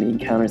one of the many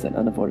encounters that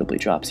unavoidably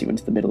drops you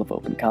into the middle of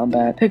open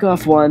combat. Pick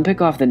off one,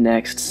 pick off the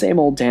next, same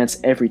old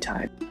dance every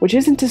time. Which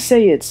isn't to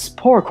say it's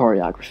poor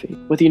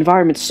choreography. With the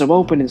environment so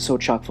open and so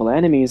chock full of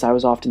enemies, I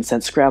was often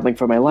sent scrabbling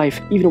for my life,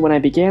 even when I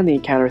began the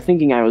encounter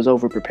thinking I was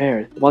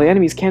over-prepared. While the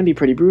enemies can be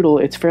pretty brutal,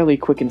 it's fairly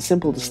quick and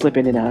simple to slip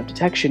in and out of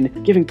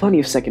detection, giving plenty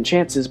of second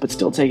chances but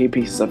still taking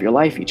pieces of your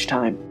life each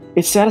time.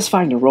 It's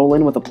satisfying to roll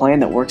in with a plan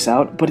that works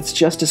out, but it's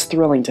just as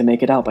thrilling to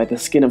make it out by the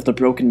skin of the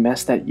broken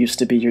mess that used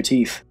to be your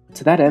teeth.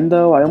 To that end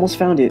though, I almost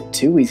found it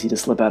too easy to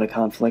slip out of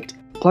conflict.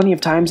 Plenty of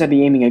times I'd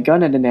be aiming a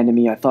gun at an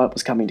enemy I thought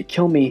was coming to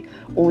kill me,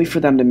 only for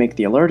them to make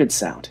the alerted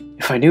sound.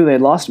 If I knew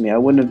they'd lost me, I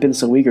wouldn't have been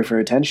so eager for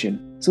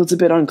attention, so it's a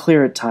bit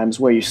unclear at times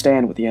where you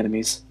stand with the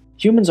enemies.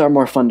 Humans are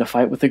more fun to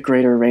fight with a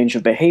greater range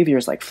of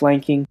behaviors like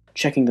flanking,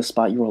 checking the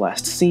spot you were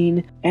last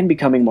seen, and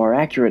becoming more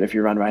accurate if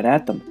you run right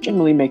at them,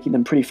 generally making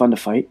them pretty fun to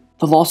fight.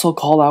 They'll also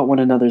call out one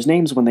another's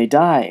names when they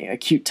die, a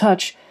cute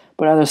touch,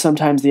 but either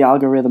sometimes the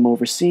algorithm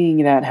overseeing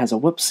that has a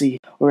whoopsie,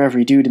 or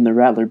every dude in the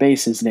Rattler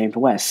base is named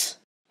Wes.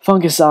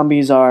 Fungus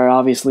zombies are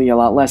obviously a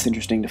lot less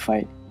interesting to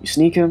fight. You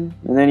sneak them,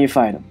 and then you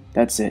fight them.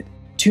 That's it.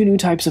 2 new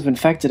types of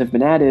infected have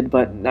been added,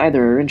 but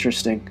neither are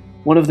interesting.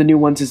 One of the new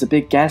ones is a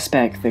big gas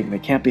bag thing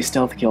that can't be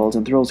stealth killed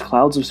and throws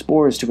clouds of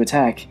spores to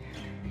attack.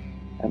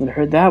 I haven't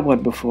heard that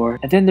one before.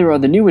 And then there are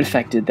the new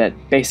infected that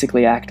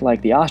basically act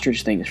like the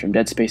ostrich things from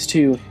Dead Space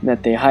 2, and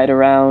that they hide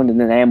around and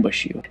then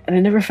ambush you. And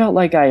I never felt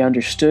like I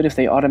understood if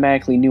they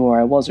automatically knew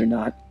where I was or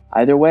not.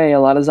 Either way, a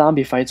lot of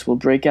zombie fights will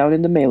break out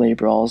into melee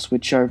brawls,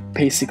 which are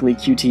basically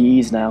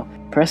QTEs now.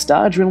 Press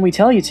dodge when we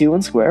tell you to,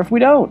 and square if we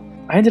don't.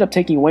 I ended up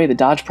taking away the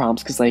dodge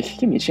prompts because, like,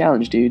 give me a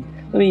challenge, dude.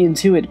 Let me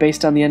intuit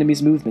based on the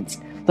enemy's movements.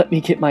 Let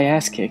me get my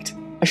ass kicked.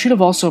 I should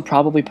have also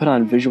probably put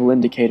on visual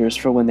indicators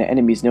for when the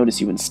enemies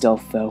notice you in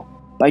stealth, though.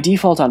 By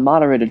default on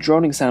moderate, a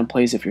droning sound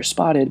plays if you're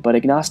spotted, but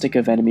agnostic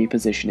of enemy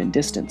position and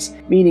distance,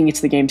 meaning it's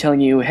the game telling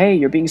you, hey,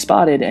 you're being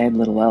spotted, and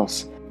little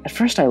else. At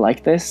first I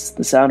liked this,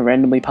 the sound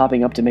randomly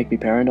popping up to make me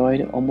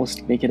paranoid,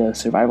 almost make it a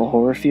survival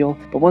horror feel,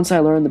 but once I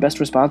learned the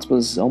best response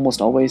was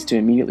almost always to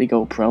immediately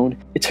go prone,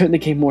 it turned the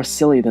game more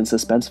silly than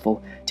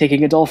suspenseful,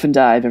 taking a dolphin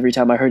dive every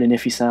time I heard an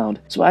iffy sound,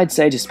 so I'd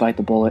say just bite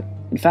the bullet.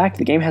 In fact,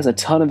 the game has a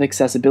ton of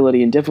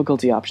accessibility and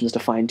difficulty options to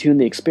fine-tune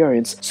the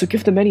experience, so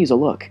give the menus a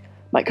look.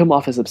 Might come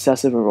off as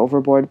obsessive or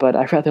overboard, but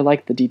I rather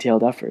like the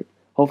detailed effort.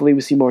 Hopefully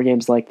we see more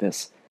games like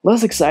this.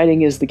 Less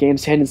exciting is the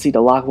game's tendency to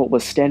lock what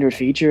was standard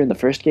feature in the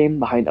first game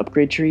behind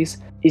upgrade trees.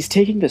 Is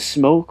taking the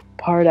smoke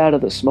part out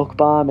of the smoke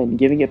bomb and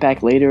giving it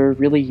back later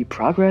really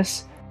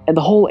progress? And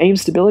the whole aim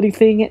stability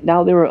thing,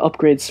 now there are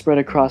upgrades spread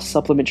across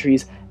supplement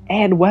trees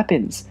and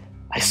weapons.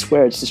 I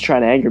swear it's just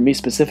trying to anger me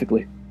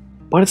specifically.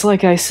 But it's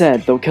like I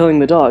said, though killing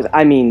the dogs,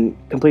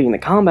 completing the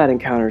combat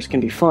encounters can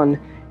be fun,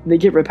 they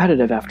get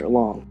repetitive after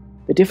long.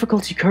 The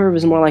difficulty curve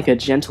is more like a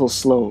gentle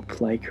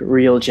slope, like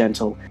real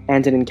gentle,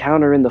 and an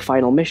encounter in the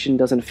final mission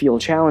doesn't feel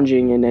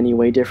challenging in any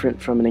way different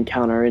from an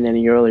encounter in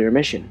any earlier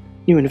mission.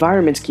 New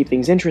environments keep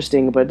things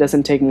interesting, but it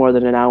doesn't take more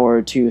than an hour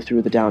or two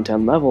through the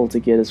downtown level to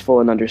get as full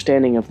an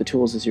understanding of the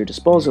tools at your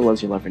disposal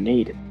as you'll ever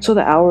need. So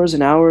the hours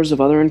and hours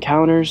of other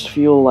encounters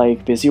feel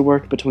like busy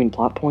work between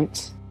plot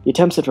points. The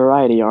attempts at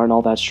variety aren't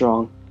all that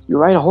strong. You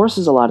ride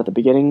horses a lot at the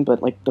beginning,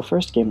 but like the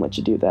first game let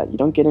you do that, you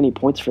don't get any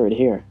points for it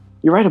here.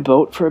 You ride a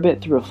boat for a bit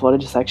through a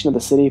flooded section of the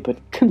city, but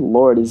good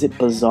lord is it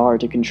bizarre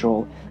to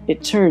control.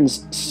 It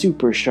turns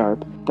super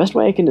sharp. Best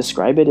way I can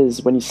describe it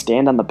is when you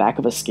stand on the back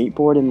of a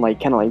skateboard and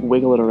kinda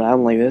wiggle it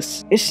around like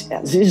this. It's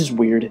just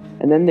weird.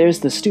 And then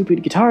there's the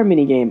stupid guitar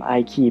minigame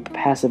I keep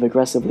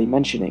passive-aggressively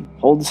mentioning.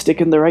 Hold the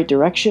stick in the right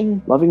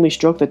direction, lovingly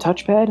stroke the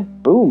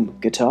touchpad, boom,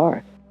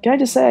 guitar. Can I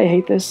just say I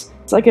hate this?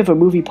 It's like if a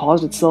movie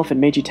paused itself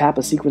and made you tap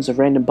a sequence of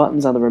random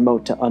buttons on the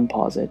remote to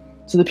unpause it.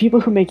 So the people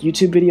who make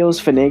YouTube videos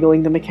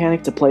finagling the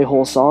mechanic to play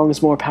whole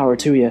songs, more power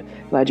to you.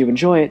 Glad you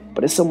enjoy it,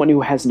 but as someone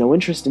who has no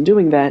interest in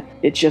doing that,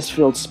 it just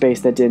filled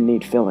space that didn't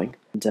need filling.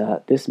 And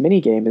this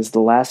minigame is the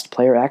last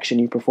player action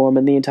you perform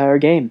in the entire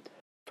game.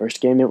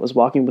 First game it was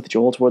walking with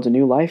Joel towards a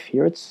new life,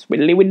 here it's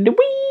widdly widdly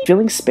wee!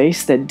 Filling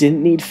space that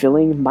didn't need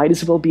filling might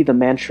as well be the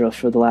mantra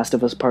for The Last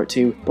of Us Part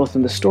 2, both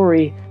in the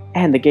story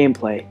and the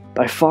gameplay.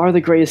 By far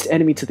the greatest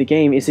enemy to the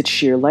game is its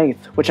sheer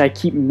length, which I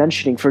keep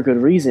mentioning for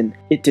good reason.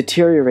 It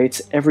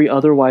deteriorates every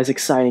otherwise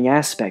exciting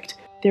aspect.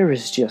 There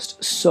is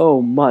just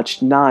so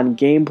much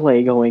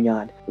non-gameplay going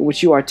on, in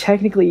which you are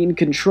technically in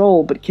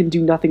control but can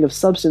do nothing of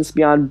substance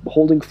beyond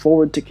holding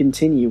forward to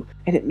continue,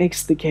 and it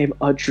makes the game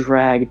a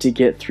drag to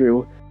get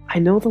through. I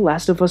know The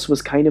Last of Us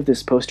was kind of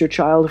this poster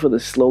child for the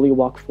slowly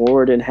walk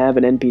forward and have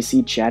an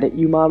NPC chat at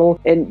you model,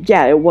 and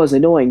yeah, it was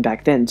annoying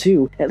back then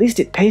too. At least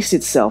it paced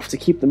itself to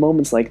keep the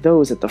moments like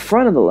those at the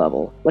front of the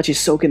level, let you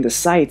soak in the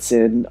sights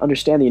and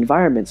understand the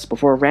environments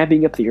before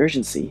ramping up the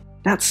urgency.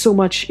 Not so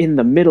much in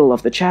the middle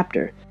of the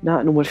chapter, not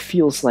in what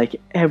feels like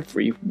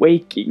every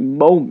waking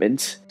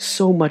moment.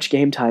 So much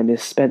game time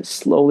is spent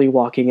slowly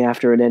walking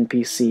after an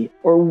NPC,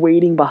 or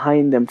waiting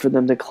behind them for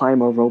them to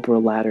climb a rope or a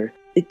ladder.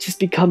 It just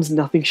becomes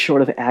nothing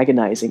short of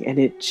agonizing, and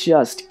it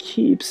just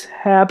keeps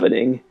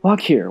happening. Walk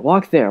here,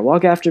 walk there,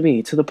 walk after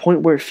me, to the point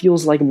where it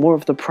feels like more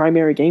of the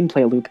primary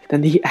gameplay loop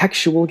than the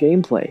actual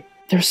gameplay.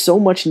 There's so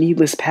much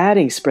needless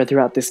padding spread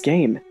throughout this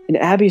game. In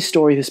Abby's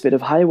story, this bit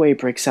of highway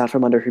breaks out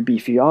from under her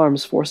beefy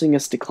arms, forcing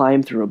us to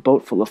climb through a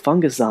boat full of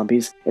fungus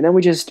zombies, and then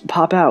we just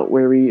pop out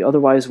where we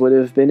otherwise would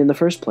have been in the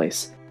first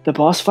place. The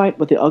boss fight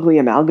with the ugly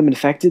amalgam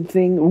infected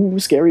thing, ooh,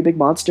 scary big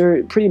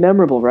monster, pretty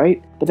memorable,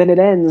 right? But then it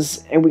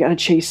ends, and we gotta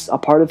chase a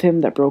part of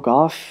him that broke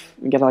off.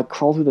 We gotta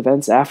crawl through the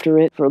vents after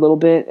it for a little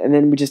bit, and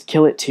then we just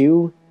kill it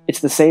too. It's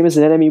the same as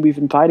an enemy we've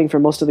been fighting for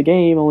most of the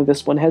game, only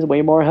this one has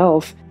way more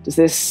health. Is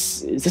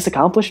this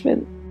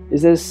accomplishment?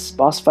 Is this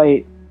boss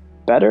fight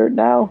better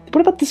now?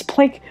 What about this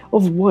plank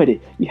of wood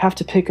you have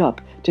to pick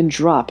up, then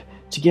drop,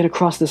 to get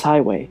across this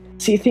highway?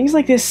 See, things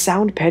like this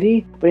sound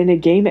petty, but in a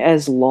game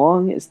as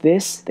long as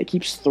this, that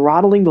keeps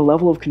throttling the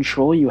level of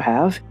control you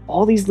have,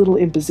 all these little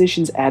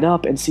impositions add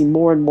up and seem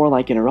more and more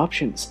like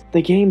interruptions.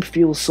 The game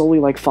feels solely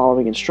like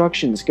following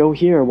instructions. Go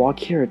here, walk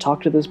here,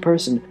 talk to this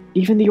person.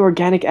 Even the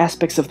organic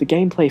aspects of the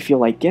gameplay feel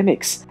like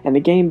gimmicks, and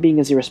the game being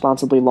as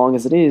irresponsibly long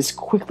as it is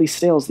quickly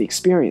stales the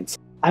experience.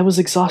 I was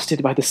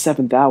exhausted by the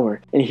 7th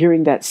hour, and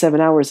hearing that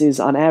 7 hours is,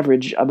 on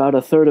average, about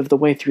a third of the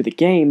way through the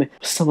game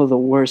was some of the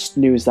worst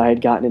news I had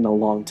gotten in a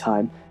long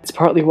time. It's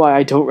partly why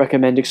I don't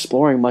recommend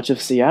exploring much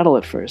of Seattle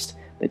at first.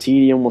 The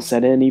tedium will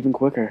set in even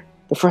quicker.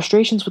 The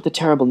frustrations with the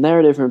terrible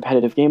narrative and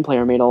repetitive gameplay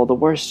are made all the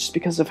worse just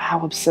because of how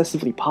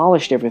obsessively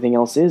polished everything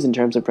else is in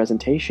terms of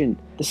presentation.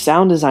 The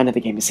sound design of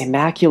the game is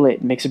immaculate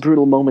and makes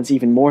brutal moments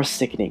even more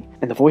sickening,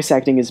 and the voice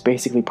acting is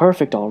basically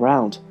perfect all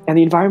around. And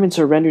the environments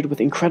are rendered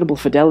with incredible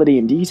fidelity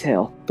and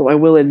detail, though I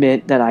will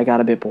admit that I got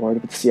a bit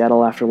bored with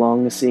Seattle after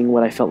long, seeing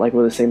what I felt like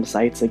were the same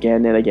sights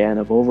again and again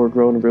of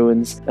overgrown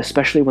ruins,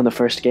 especially when the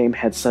first game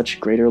had such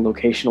greater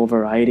locational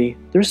variety.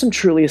 There are some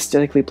truly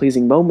aesthetically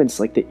pleasing moments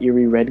like the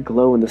eerie red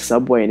glow in the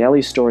subway in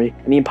Ellie's story,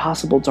 and the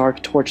impossible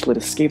dark torchlit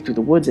escape through the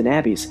woods in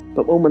Abby's,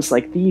 but moments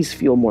like these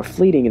feel more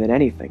fleeting than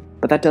anything.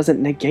 But that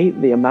doesn't negate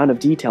the amount of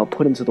detail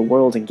put into the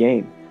world and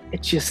game.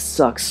 It just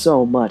sucks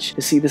so much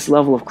to see this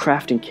level of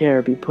craft and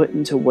care be put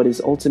into what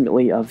is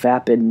ultimately a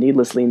vapid,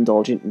 needlessly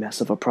indulgent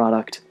mess of a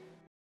product.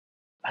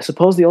 I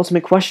suppose the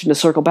ultimate question to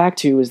circle back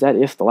to is that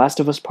if The Last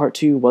of Us Part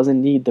 2 was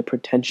indeed the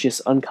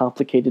pretentious,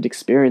 uncomplicated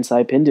experience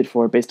I pinned it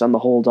for based on the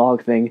whole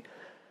dog thing,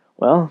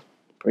 well,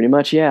 pretty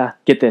much, yeah.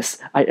 Get this,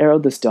 I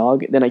arrowed this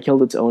dog, then I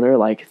killed its owner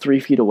like 3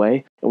 feet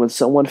away, and when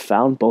someone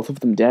found both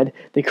of them dead,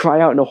 they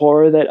cry out in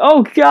horror that,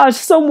 "Oh gosh,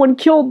 someone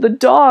killed the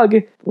dog!"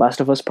 The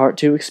Last of Us Part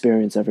 2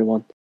 experience,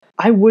 everyone.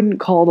 I wouldn't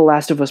call The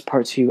Last of Us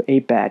Part 2 a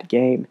bad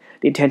game.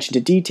 The attention to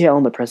detail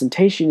and the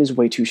presentation is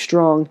way too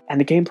strong,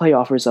 and the gameplay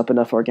offers up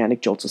enough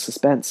organic jolts of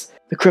suspense.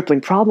 The crippling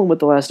problem with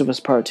The Last of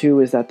Us Part 2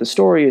 is that the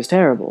story is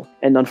terrible,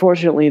 and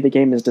unfortunately the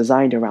game is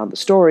designed around the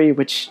story,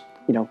 which,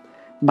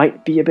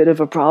 might be a bit of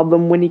a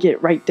problem when you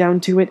get right down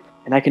to it,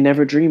 and I can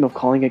never dream of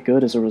calling it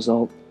good as a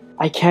result.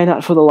 I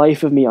cannot for the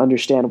life of me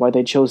understand why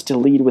they chose to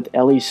lead with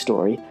Ellie's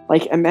story.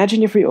 Like,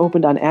 imagine if we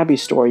opened on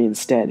Abby's story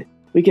instead.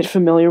 We get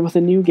familiar with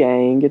a new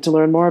gang, get to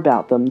learn more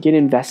about them, get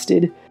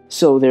invested,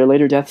 so their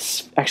later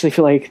deaths actually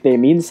feel like they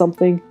mean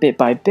something. Bit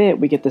by bit,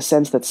 we get the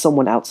sense that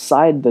someone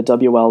outside the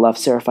WLF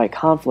Seraphite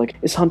conflict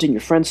is hunting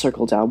your friend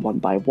circle down one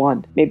by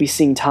one. Maybe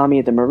seeing Tommy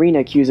at the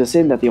marina cues us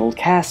in that the old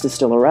cast is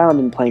still around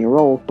and playing a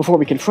role before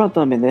we confront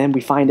them, and then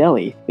we find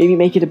Ellie. Maybe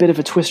make it a bit of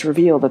a twist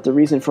reveal that the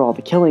reason for all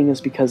the killing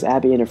is because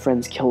Abby and her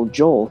friends killed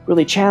Joel,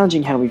 really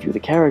challenging how we view the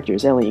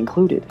characters, Ellie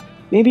included.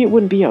 Maybe it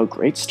wouldn't be a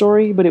great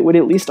story, but it would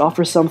at least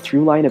offer some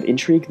through line of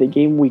intrigue the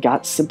game we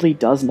got simply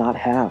does not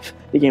have.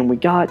 The game we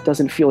got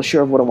doesn't feel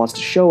sure of what it wants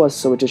to show us,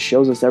 so it just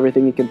shows us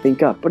everything it can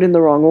think up, but in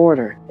the wrong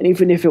order. And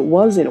even if it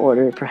was in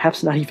order,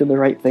 perhaps not even the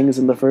right things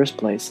in the first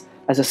place.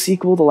 As a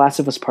sequel, The Last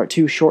of Us Part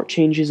 2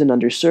 shortchanges and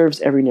underserves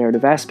every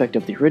narrative aspect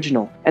of the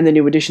original, and the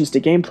new additions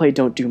to gameplay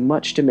don't do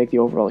much to make the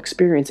overall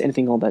experience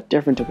anything all that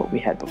different to what we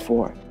had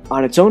before.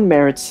 On its own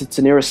merits, it's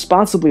an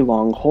irresponsibly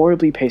long,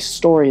 horribly paced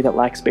story that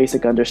lacks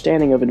basic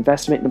understanding of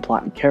investment in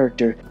plot and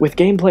character, with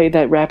gameplay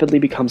that rapidly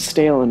becomes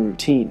stale and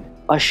routine.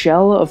 A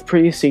shell of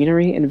pretty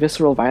scenery and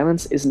visceral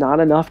violence is not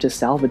enough to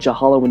salvage a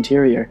hollow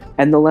interior,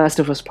 and The Last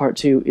of Us Part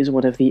 2 is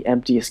one of the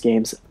emptiest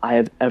games I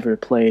have ever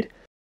played.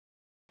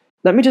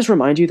 Let me just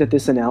remind you that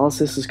this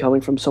analysis is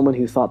coming from someone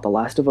who thought The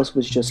Last of Us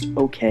was just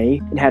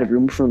okay and had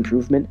room for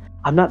improvement.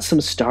 I'm not some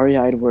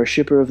starry-eyed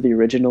worshipper of the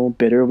original,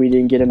 bitter we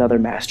didn't get another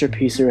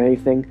masterpiece or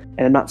anything,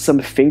 and I'm not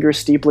some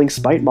finger-steepling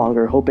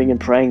spite-monger hoping and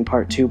praying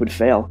Part 2 would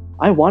fail.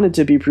 I wanted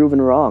to be proven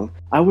wrong.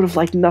 I would have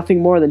liked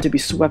nothing more than to be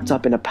swept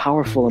up in a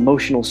powerful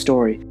emotional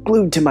story,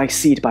 glued to my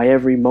seat by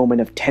every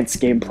moment of tense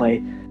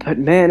gameplay. But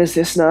man, is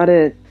this not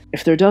it.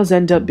 If there does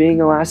end up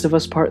being a Last of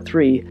Us Part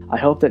 3, I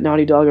hope that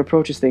Naughty Dog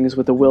approaches things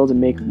with the will to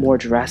make more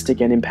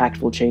drastic and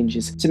impactful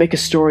changes, to make a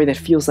story that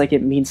feels like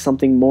it means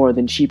something more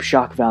than cheap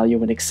shock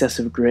value and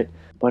excessive grit.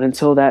 But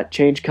until that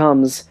change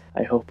comes,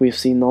 I hope we've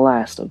seen the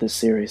last of this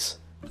series.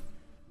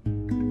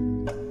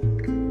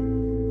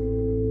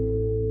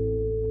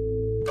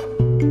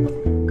 Thank you.